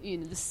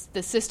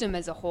 The system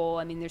as a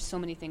whole, there's so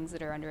many things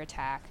that are under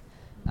attack.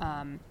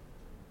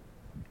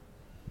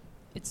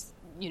 It's,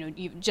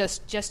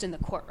 just in the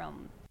court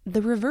realm.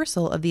 The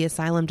reversal of the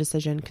asylum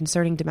decision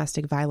concerning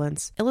domestic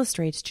violence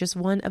illustrates just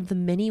one of the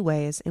many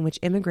ways in which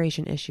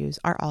immigration issues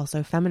are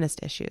also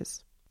feminist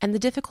issues. And the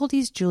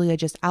difficulties Julia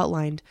just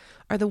outlined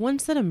are the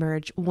ones that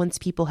emerge once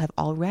people have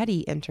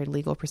already entered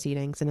legal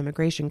proceedings in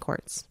immigration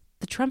courts.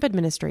 The Trump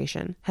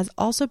administration has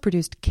also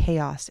produced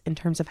chaos in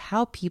terms of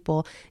how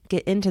people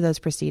get into those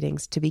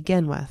proceedings to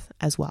begin with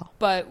as well.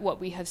 But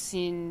what we have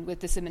seen with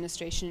this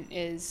administration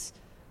is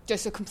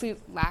just a complete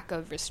lack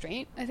of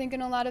restraint, I think,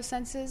 in a lot of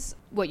senses.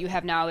 What you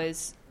have now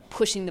is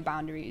pushing the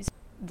boundaries,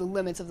 the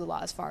limits of the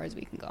law as far as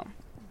we can go,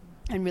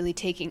 and really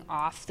taking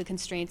off the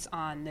constraints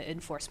on the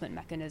enforcement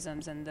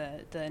mechanisms and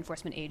the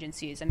enforcement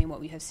agencies. I mean, what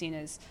we have seen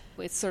is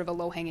it's sort of a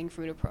low-hanging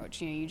fruit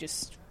approach. You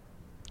just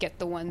get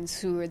the ones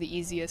who are the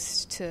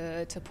easiest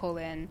to pull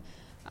in,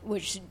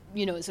 which,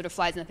 sort of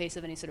flies in the face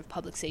of any sort of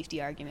public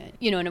safety argument.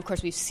 And of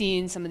course we've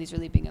seen some of these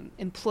really big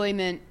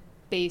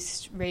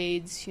employment-based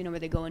raids, where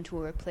they go into a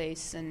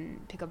workplace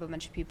and pick up a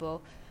bunch of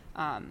people.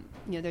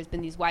 There's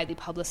been these widely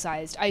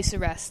publicized ICE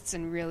arrests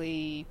in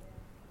really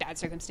bad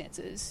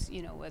circumstances,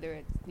 whether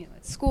it's,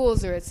 at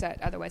schools or it's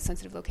at otherwise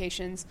sensitive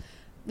locations.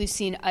 We've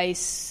seen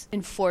ICE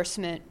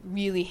enforcement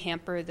really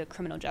hamper the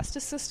criminal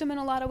justice system in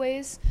a lot of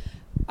ways,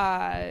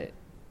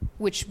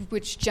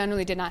 which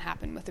generally did not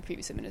happen with the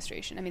previous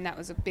administration. I mean, that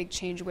was a big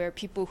change where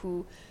people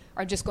who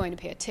are just going to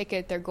pay a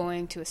ticket, they're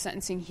going to a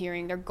sentencing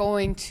hearing, they're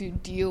going to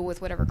deal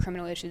with whatever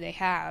criminal issue they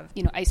have.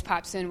 ICE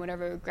pops in,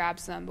 whatever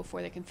grabs them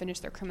before they can finish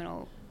their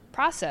criminal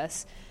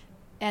process,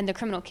 and the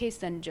criminal case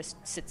then just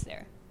sits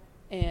there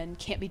and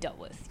can't be dealt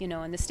with,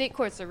 and the state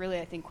courts are really,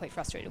 I think, quite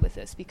frustrated with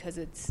this, because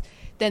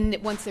then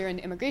once they're in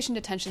immigration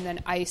detention, then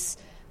ICE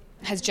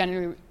has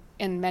generally,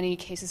 in many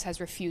cases, has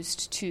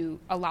refused to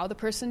allow the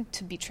person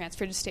to be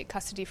transferred to state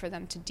custody for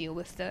them to deal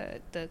with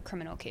the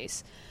criminal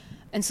case.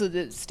 And so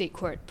the state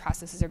court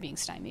processes are being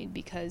stymied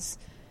because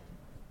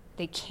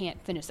they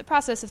can't finish the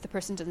process if the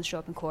person doesn't show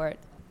up in court.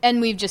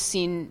 And we've just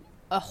seen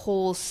a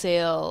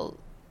wholesale,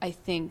 I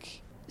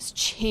think,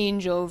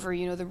 change over,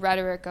 the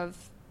rhetoric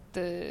of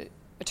the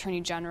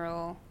Attorney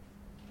General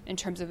in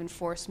terms of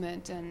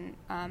enforcement and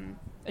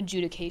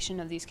adjudication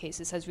of these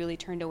cases has really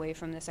turned away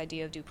from this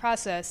idea of due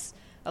process,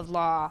 of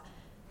law,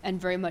 and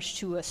very much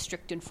to a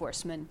strict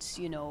enforcement,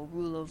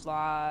 rule of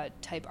law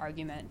type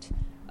argument,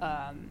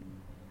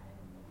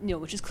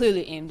 which is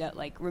clearly aimed at,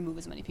 remove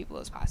as many people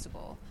as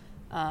possible.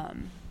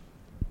 And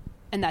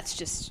that's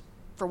just,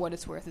 for what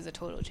it's worth, is a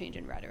total change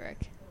in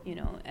rhetoric,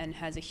 and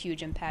has a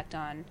huge impact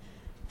on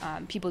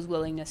people's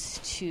willingness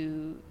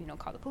to,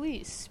 call the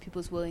police,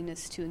 people's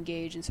willingness to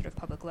engage in sort of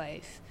public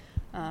life,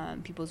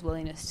 people's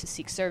willingness to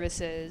seek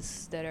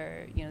services that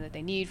are, that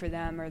they need for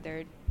them or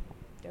their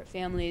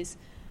families.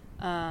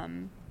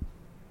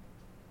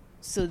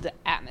 So the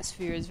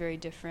atmosphere is very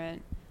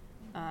different.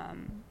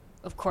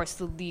 Of course,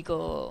 the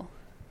legal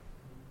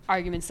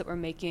arguments that we're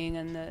making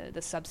and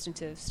the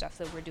substantive stuff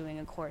that we're doing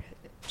in court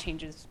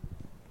changes,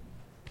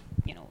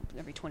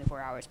 every 24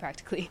 hours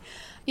practically,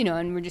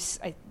 and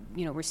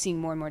we're seeing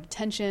more and more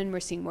detention. We're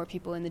seeing more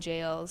people in the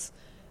jails,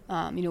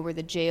 where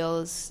the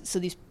jails, so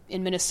these,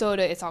 in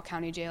Minnesota, it's all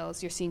county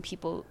jails. You're seeing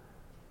people,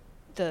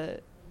 the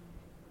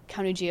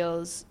county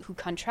jails who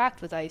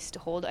contract with ICE to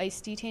hold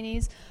ICE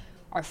detainees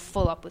are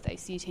full up with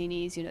ICE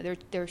detainees.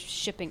 They're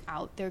shipping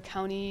out their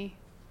county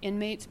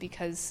inmates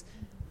because,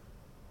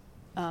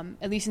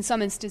 at least in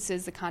some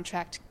instances, the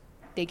contract,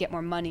 they get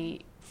more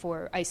money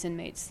for ICE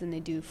inmates than they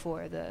do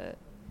for the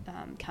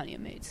county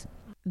inmates.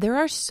 There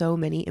are so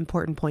many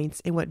important points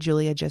in what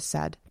Julia just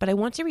said, but I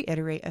want to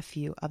reiterate a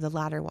few of the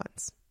latter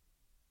ones.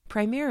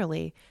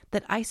 Primarily,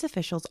 that ICE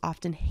officials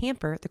often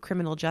hamper the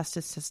criminal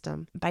justice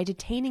system by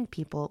detaining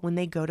people when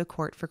they go to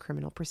court for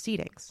criminal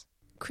proceedings.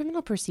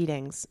 Criminal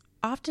proceedings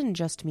often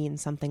just mean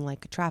something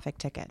like a traffic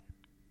ticket.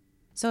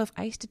 So if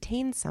ICE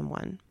detains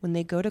someone when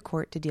they go to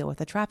court to deal with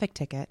a traffic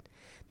ticket,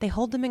 they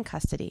hold them in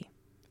custody.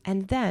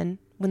 And then,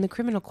 when the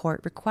criminal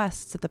court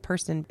requests that the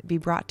person be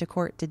brought to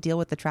court to deal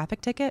with the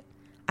traffic ticket,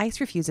 ICE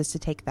refuses to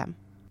take them.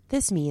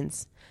 This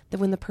means that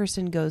when the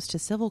person goes to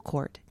civil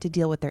court to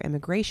deal with their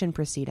immigration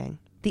proceeding,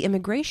 the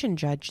immigration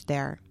judge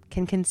there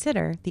can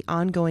consider the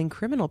ongoing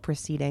criminal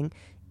proceeding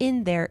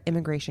in their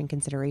immigration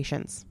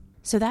considerations.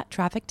 So that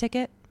traffic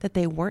ticket that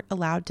they weren't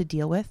allowed to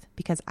deal with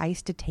because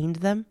ICE detained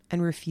them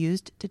and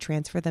refused to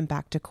transfer them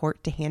back to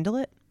court to handle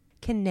it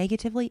can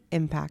negatively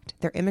impact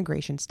their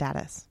immigration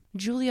status.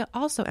 Julia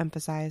also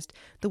emphasized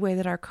the way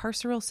that our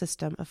carceral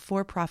system of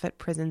for-profit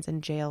prisons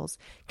and jails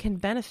can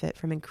benefit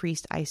from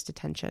increased ICE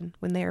detention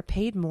when they are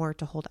paid more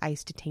to hold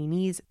ICE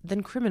detainees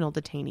than criminal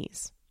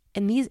detainees.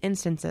 In these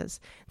instances,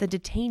 the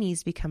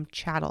detainees become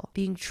chattel,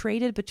 being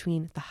traded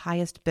between the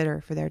highest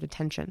bidder for their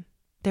detention.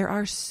 There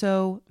are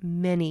so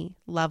many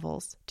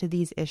levels to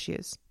these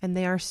issues, and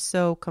they are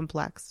so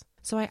complex.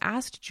 So I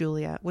asked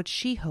Julia what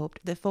she hoped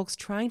that folks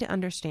trying to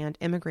understand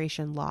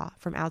immigration law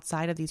from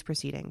outside of these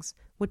proceedings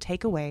would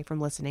take away from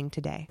listening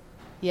today.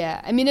 Yeah,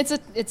 I mean,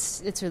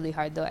 it's really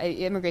hard, though.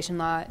 Immigration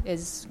law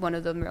is one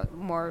of the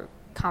more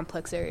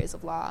complex areas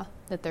of law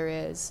that there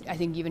is. I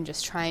think even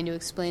just trying to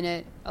explain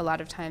it, a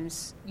lot of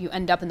times you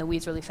end up in the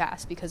weeds really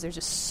fast because there's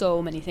just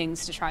so many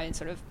things to try and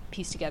sort of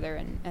piece together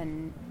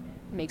and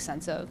make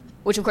sense of.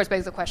 Which, of course,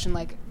 begs the question,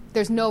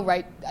 there's no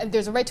right.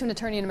 There's a right to an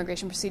attorney in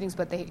immigration proceedings,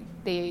 but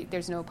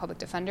there's no public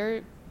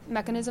defender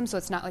mechanism, so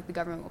it's not like the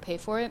government will pay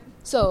for it.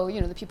 So,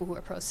 the people who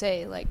are pro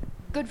se, like,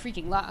 good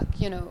freaking luck,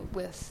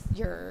 with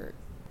your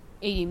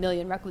 80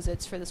 million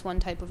requisites for this one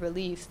type of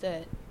relief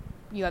that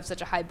you have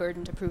such a high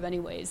burden to prove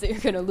anyways that you're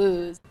going to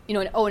lose.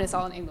 And it's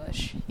all in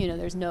English.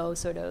 There's no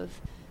sort of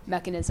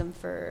mechanism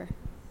for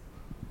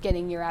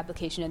getting your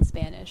application in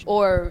Spanish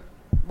or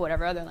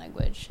whatever other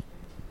language.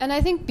 And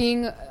I think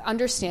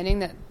understanding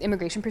that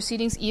immigration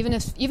proceedings, even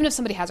if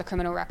somebody has a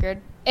criminal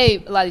record, a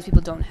lot of these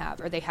people don't have,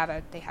 or they have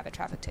a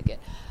traffic ticket,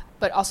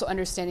 but also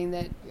understanding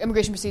that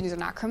immigration proceedings are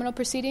not criminal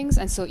proceedings,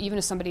 and so even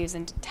if somebody is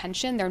in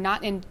detention, they're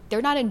not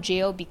in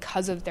jail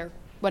because of their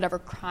whatever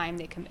crime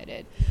they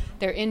committed.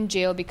 They're in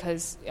jail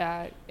because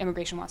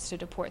immigration wants to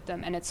deport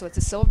them, and it's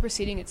a civil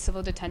proceeding, it's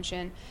civil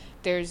detention.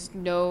 There's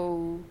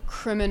no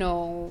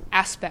criminal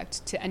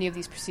aspect to any of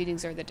these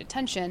proceedings or the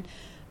detention.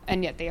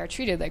 And yet they are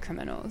treated like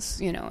criminals,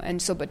 and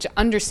so, but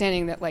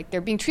understanding that, like, they're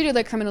being treated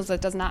like criminals,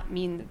 that does not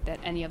mean that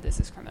any of this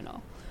is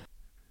criminal.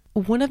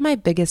 One of my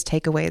biggest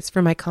takeaways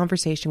from my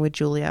conversation with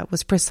Julia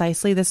was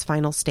precisely this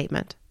final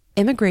statement.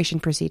 Immigration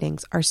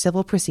proceedings are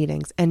civil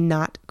proceedings and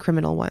not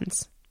criminal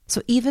ones.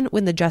 So even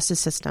when the justice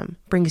system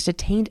brings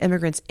detained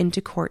immigrants into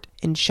court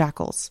in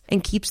shackles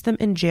and keeps them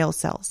in jail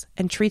cells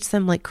and treats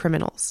them like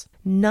criminals,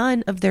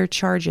 none of their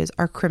charges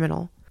are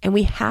criminal. And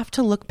we have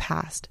to look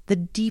past the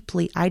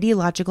deeply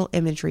ideological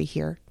imagery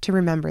here to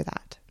remember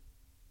that.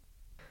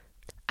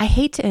 I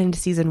hate to end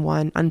season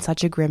 1 on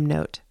such a grim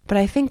note, but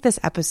I think this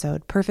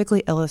episode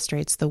perfectly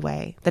illustrates the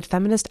way that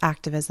feminist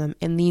activism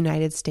in the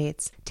United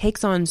States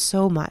takes on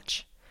so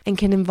much and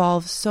can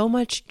involve so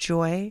much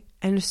joy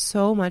and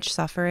so much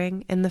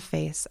suffering in the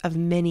face of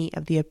many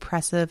of the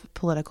oppressive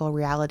political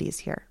realities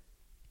here.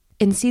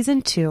 In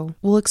season 2,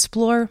 we'll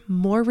explore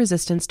more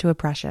resistance to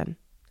oppression,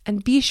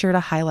 and be sure to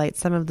highlight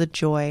some of the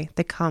joy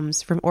that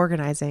comes from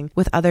organizing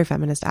with other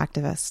feminist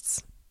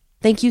activists.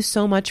 Thank you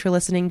so much for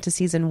listening to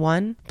season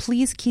 1.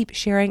 Please keep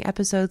sharing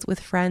episodes with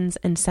friends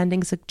and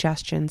sending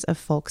suggestions of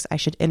folks I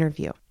should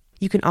interview.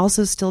 You can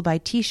also still buy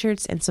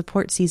t-shirts and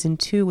support season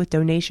 2 with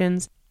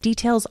donations.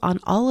 Details on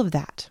all of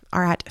that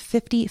are at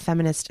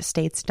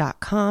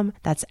 50feministstates.com.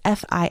 That's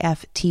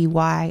FIFTY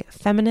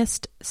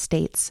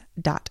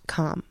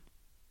feministstates.com.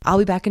 I'll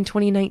be back in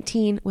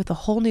 2019 with a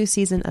whole new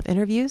season of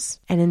interviews,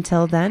 and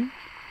until then,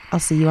 I'll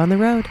see you on the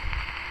road.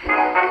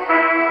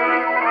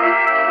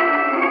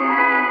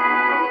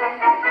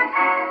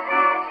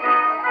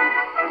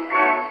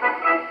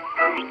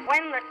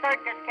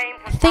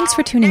 Thanks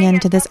for tuning in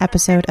to this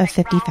episode of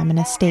 50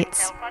 Feminist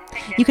States.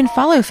 You can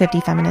follow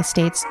 50 Feminist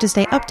States to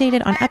stay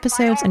updated on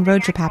episodes and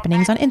road trip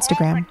happenings on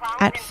Instagram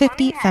at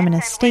 50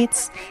 Feminist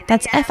States.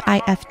 That's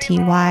FIFTY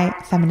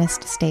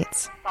Feminist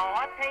States.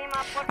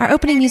 Our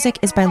opening music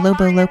is by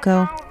Lobo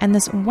Loco, and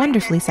this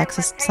wonderfully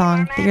sexist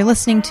song that you're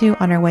listening to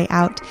on our way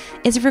out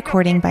is a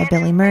recording by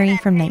Billy Murray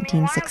from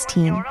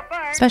 1916.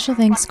 Special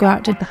thanks go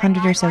out to the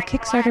 100 or so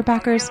Kickstarter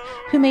backers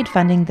who made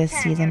funding this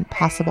season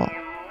possible.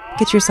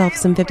 Get yourself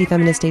some 50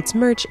 Feminist States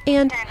merch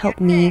and help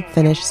me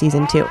finish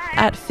season 2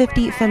 at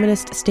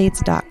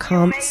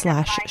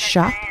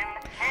 50feministstates.com/shop.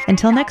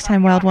 Until next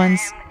time, wild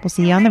ones, we'll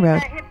see you on the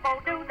road.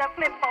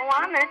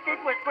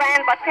 It was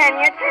grand, but can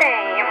you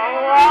tame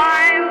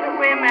wild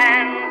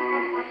women?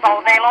 So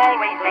they'll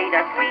always lead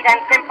a sweet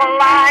and simple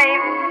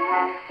life,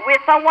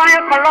 with a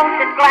wild,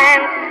 ferocious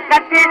glance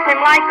that pierced him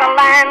like a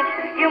lance.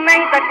 You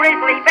made the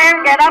grizzly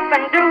bear get up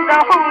and do the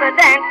hula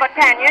dance, but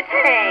can you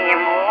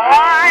tame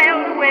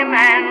wild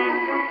women?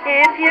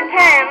 If you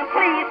can,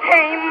 please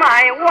tame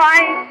my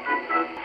wife.